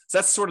cash. So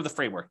that's sort of the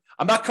framework.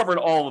 I'm not covering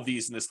all of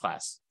these in this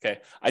class. Okay.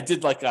 I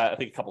did I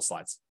think a couple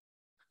slides.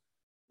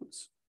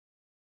 Oops.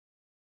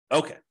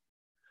 Okay.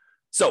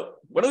 So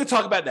what I'm going to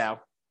talk about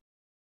now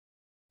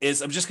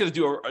is I'm just going to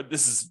do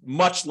this is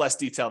much less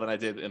detail than I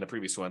did in the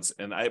previous ones.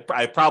 And I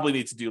probably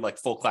need to do like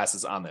full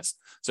classes on this.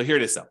 So here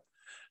it is though.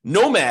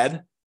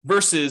 Nomad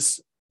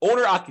versus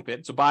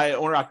owner-occupant, so buy an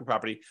owner-occupant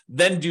property,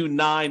 then do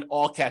 9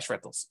 all-cash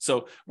rentals.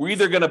 So we're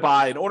either going to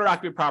buy an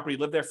owner-occupant property,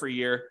 live there for a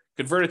year,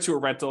 convert it to a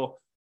rental,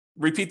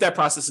 repeat that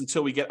process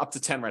until we get up to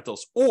 10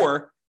 rentals,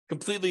 or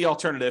completely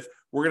alternative,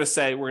 we're going to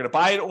say we're going to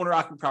buy an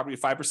owner-occupant property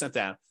 5%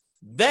 down,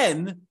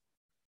 then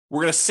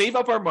we're going to save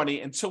up our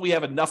money until we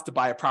have enough to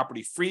buy a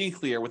property free and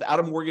clear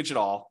without a mortgage at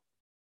all.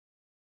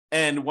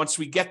 And once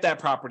we get that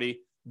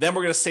property, then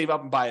we're going to save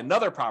up and buy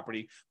another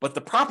property, but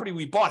the property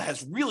we bought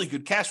has really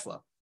good cash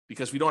flow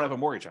because we don't have a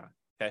mortgage on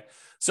it, okay?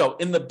 So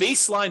in the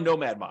baseline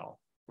nomad model,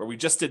 where we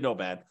just did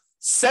nomad,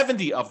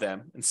 70 of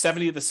them in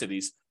 70 of the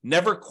cities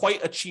never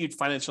quite achieved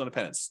financial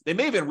independence. They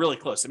may have been really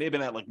close. They may have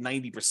been at like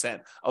 90%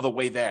 of the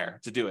way there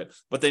to do it,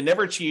 but they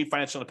never achieved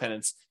financial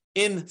independence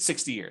in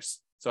 60 years.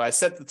 So I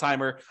set the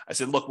timer. I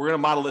said, look, we're going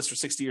to model this for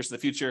 60 years in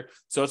the future.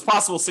 So it's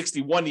possible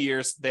 61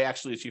 years they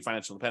actually achieve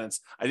financial independence.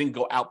 I didn't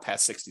go out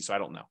past 60, so I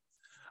don't know.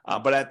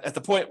 But at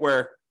the point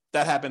where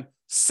that happened,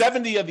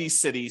 70 of these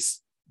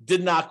cities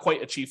did not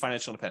quite achieve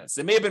financial independence.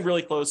 They may have been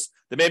really close.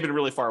 They may have been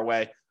really far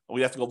away.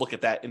 We'd have to go look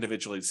at that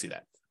individually to see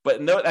that. But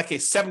in that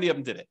case, 70 of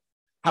them did it.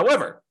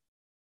 However,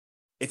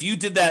 if you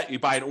did that, you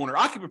buy an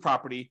owner-occupant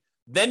property,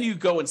 then you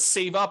go and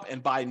save up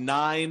and buy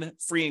 9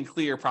 free and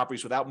clear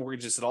properties without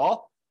mortgages at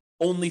all.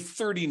 Only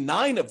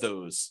 39 of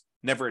those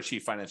never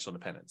achieved financial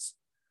independence.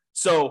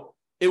 So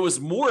it was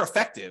more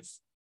effective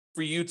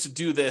for you to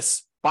do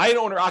this, buy an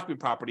owner-occupant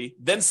property,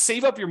 then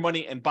save up your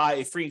money and buy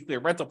a free and clear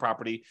rental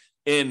property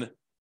in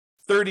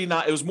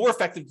 39. It was more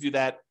effective to do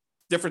that.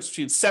 Difference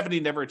between 70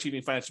 never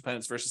achieving financial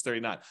independence versus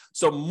 39.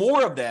 So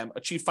more of them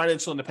achieve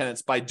financial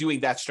independence by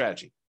doing that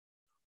strategy,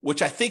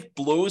 which I think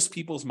blows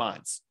people's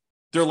minds.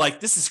 They're like,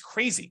 this is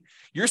crazy.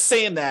 You're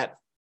saying that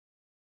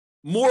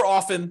more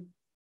often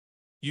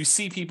you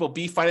see people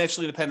be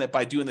financially independent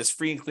by doing this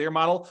free and clear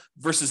model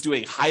versus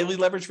doing highly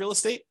leveraged real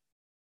estate?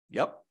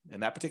 Yep, in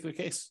that particular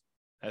case,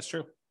 that's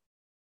true.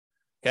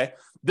 Okay,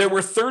 there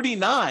were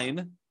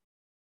 39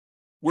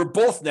 where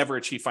both never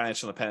achieved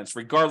financial independence,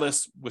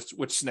 regardless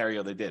which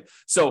scenario they did.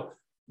 So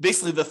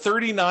basically the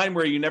 39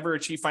 where you never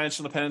achieve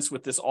financial independence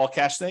with this all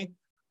cash thing,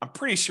 I'm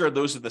pretty sure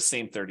those are the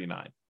same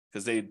 39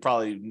 because they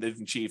probably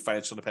didn't achieve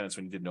financial independence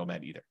when you did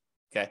nomad either.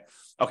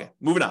 Okay,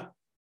 moving on.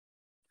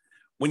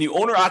 When you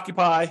own or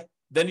occupy,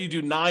 then you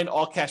do 9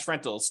 all cash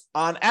rentals.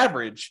 On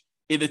average,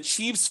 it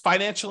achieves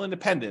financial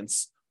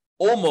independence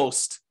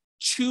almost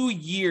 2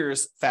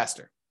 years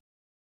faster.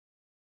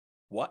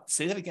 What?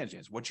 Say that again,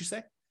 James. What'd you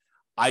say?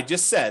 I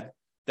just said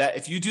that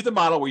if you do the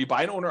model where you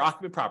buy an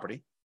owner-occupant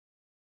property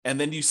and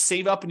then you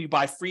save up and you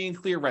buy free and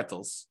clear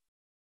rentals,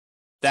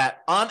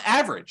 that on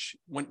average,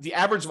 when the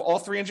average of all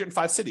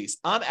 305 cities,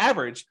 on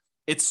average,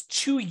 it's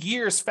 2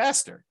 years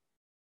faster,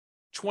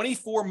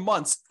 24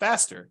 months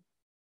faster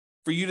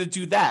for you to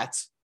do that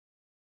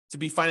to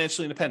be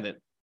financially independent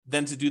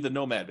than to do the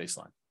nomad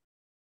baseline.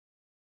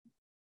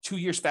 2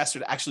 years faster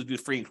to actually do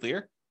free and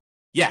clear?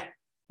 Yeah.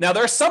 Now,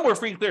 there are some where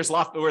free and clear is a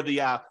lot, where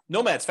the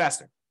nomad's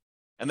faster.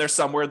 And there's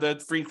some where the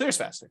free and clear is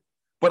faster.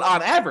 But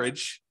on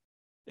average,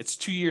 it's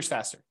 2 years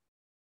faster.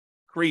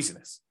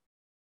 Craziness.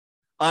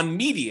 On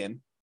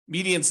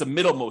median's the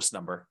middlemost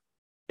number,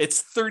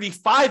 it's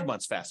 35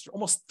 months faster,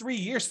 almost 3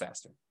 years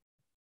faster.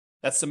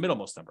 That's the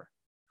middlemost number.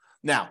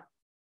 Now,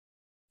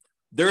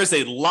 there is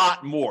a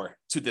lot more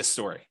to this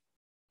story.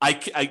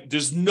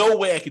 There's no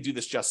way I could do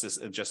this justice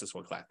in just this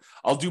one class.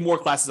 I'll do more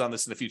classes on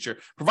this in the future,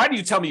 provided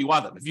you tell me you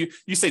want them. If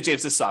you say,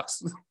 James, this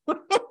sucks.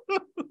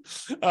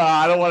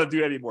 I don't want to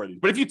do any more of these.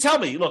 But if you tell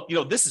me, look,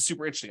 this is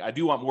super interesting, I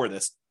do want more of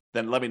this,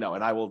 then let me know,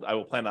 and I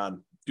will plan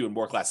on doing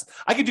more classes.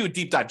 I could do a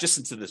deep dive just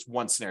into this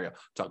one scenario,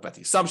 talk about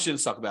the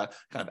assumptions, talk about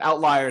kind of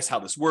outliers, how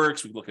this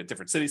works. We look at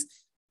different cities.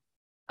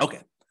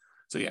 Okay.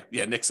 So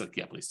yeah, Nick's like,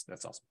 yeah, please.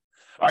 That's awesome.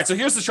 All right. So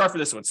here's the chart for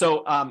this one.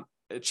 So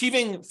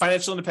achieving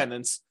financial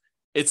independence,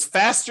 it's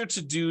faster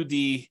to do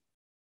the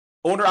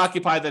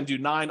owner-occupy than do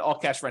 9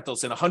 all-cash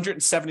rentals in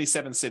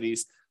 177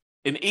 cities.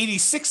 In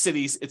 86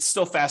 cities, it's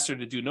still faster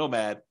to do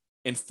nomad.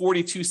 In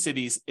 42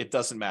 cities, it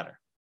doesn't matter.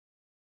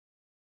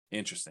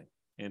 Interesting.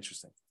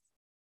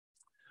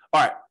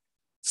 All right.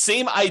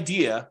 Same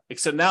idea,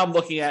 except now I'm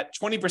looking at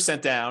 20%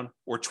 down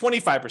or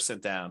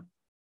 25% down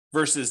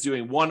versus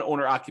doing one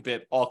owner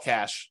occupant, all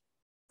cash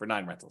for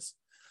 9 rentals.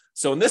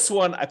 So in this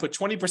one, I put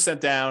 20%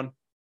 down,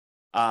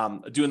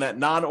 doing that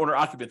non-owner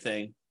occupant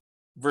thing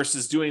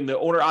versus doing the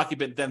owner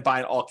occupant, then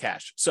buying all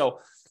cash. So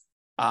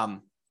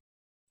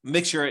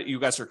make sure you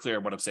guys are clear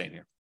on what I'm saying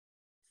here.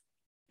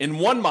 In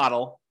one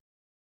model,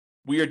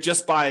 we are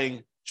just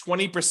buying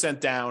 20%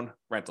 down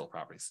rental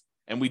properties.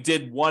 And we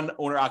did one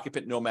owner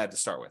occupant nomad to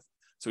start with.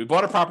 So we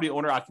bought a property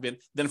owner occupant.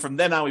 Then from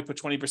then on, we put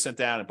 20%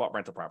 down and bought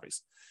rental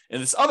properties. In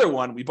this other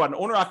one, we bought an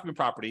owner occupant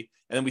property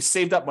and then we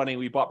saved up money and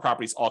we bought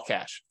properties all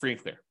cash, free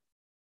and clear.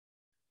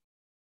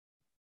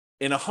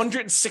 In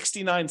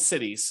 169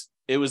 cities,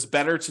 it was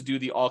better to do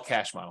the all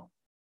cash model.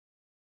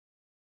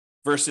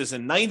 Versus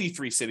in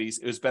 93 cities,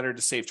 it was better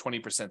to save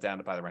 20% down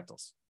to buy the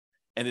rentals.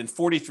 And in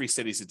 43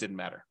 cities, it didn't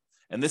matter.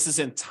 And this is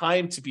in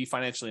time to be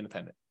financially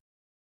independent.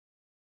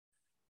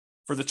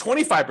 For the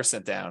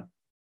 25% down,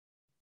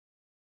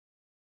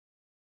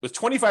 with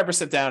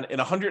 25% down in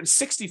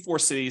 164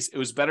 cities, it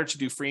was better to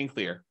do free and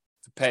clear,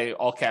 to pay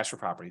all cash for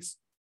properties.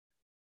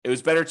 It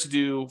was better to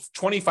do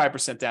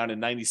 25% down in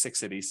 96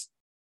 cities,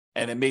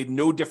 and it made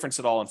no difference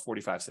at all in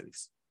 45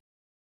 cities.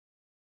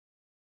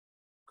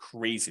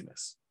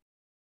 Craziness.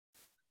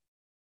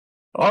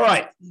 All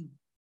right.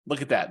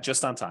 Look at that,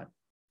 just on time.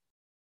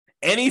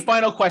 Any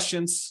final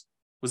questions?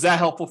 Was that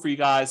helpful for you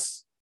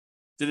guys?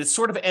 Did it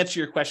sort of answer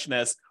your question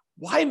as,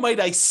 why might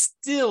I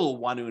still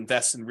want to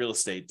invest in real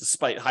estate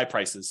despite high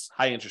prices,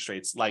 high interest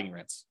rates, lagging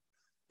rents?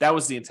 That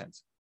was the intent.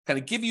 Kind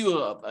of give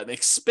you an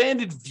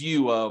expanded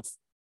view of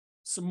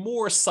some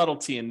more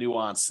subtlety and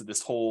nuance to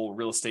this whole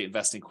real estate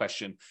investing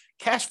question.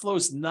 Cash flow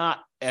is not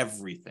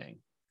everything,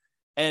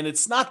 and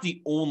it's not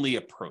the only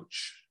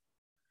approach.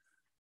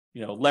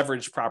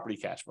 Leverage property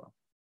cash flow.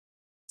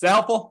 Is that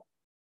helpful?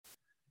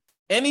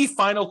 Any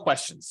final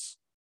questions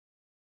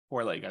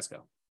before I let you guys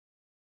go?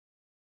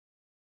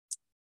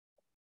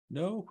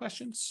 No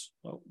questions?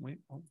 Oh, wait,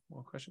 one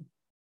question.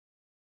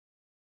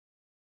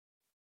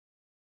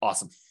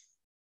 Awesome.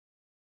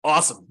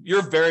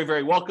 You're very,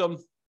 very welcome.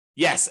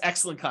 Yes,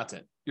 excellent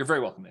content. You're very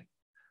welcome, Nick.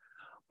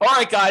 All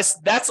right, guys,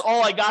 that's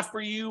all I got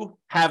for you.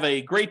 Have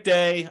a great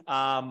day.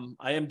 I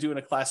am doing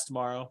a class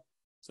tomorrow,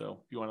 so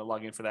if you want to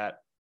log in for that,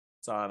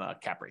 it's on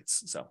cap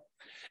rates. So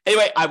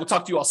anyway, I will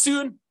talk to you all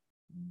soon.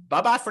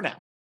 Bye-bye for now.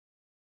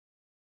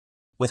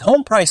 With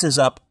home prices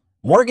up,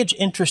 mortgage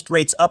interest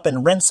rates up,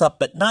 and rents up,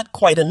 but not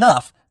quite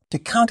enough to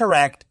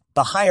counteract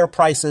the higher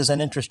prices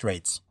and interest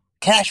rates,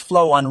 cash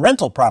flow on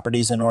rental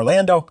properties in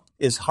Orlando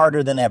is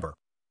harder than ever.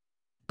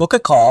 Book a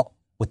call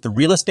with the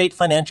Real Estate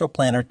Financial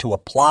Planner to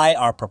apply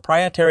our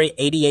proprietary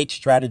 88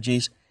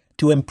 strategies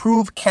to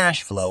improve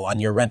cash flow on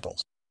your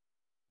rentals.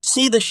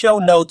 See the show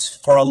notes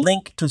for a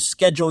link to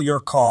schedule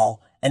your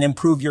call and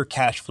improve your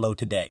cash flow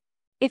today.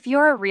 If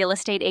you're a real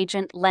estate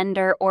agent,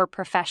 lender, or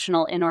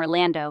professional in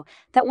Orlando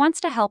that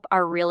wants to help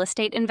our real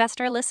estate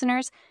investor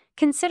listeners,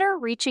 consider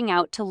reaching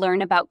out to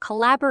learn about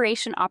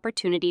collaboration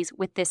opportunities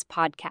with this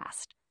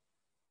podcast.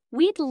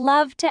 We'd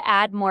love to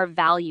add more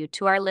value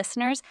to our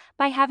listeners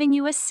by having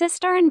you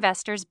assist our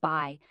investors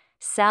buy,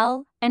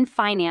 sell, and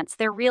finance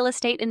their real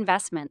estate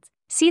investments.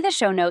 See the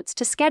show notes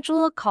to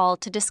schedule a call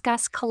to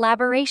discuss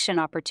collaboration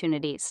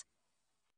opportunities.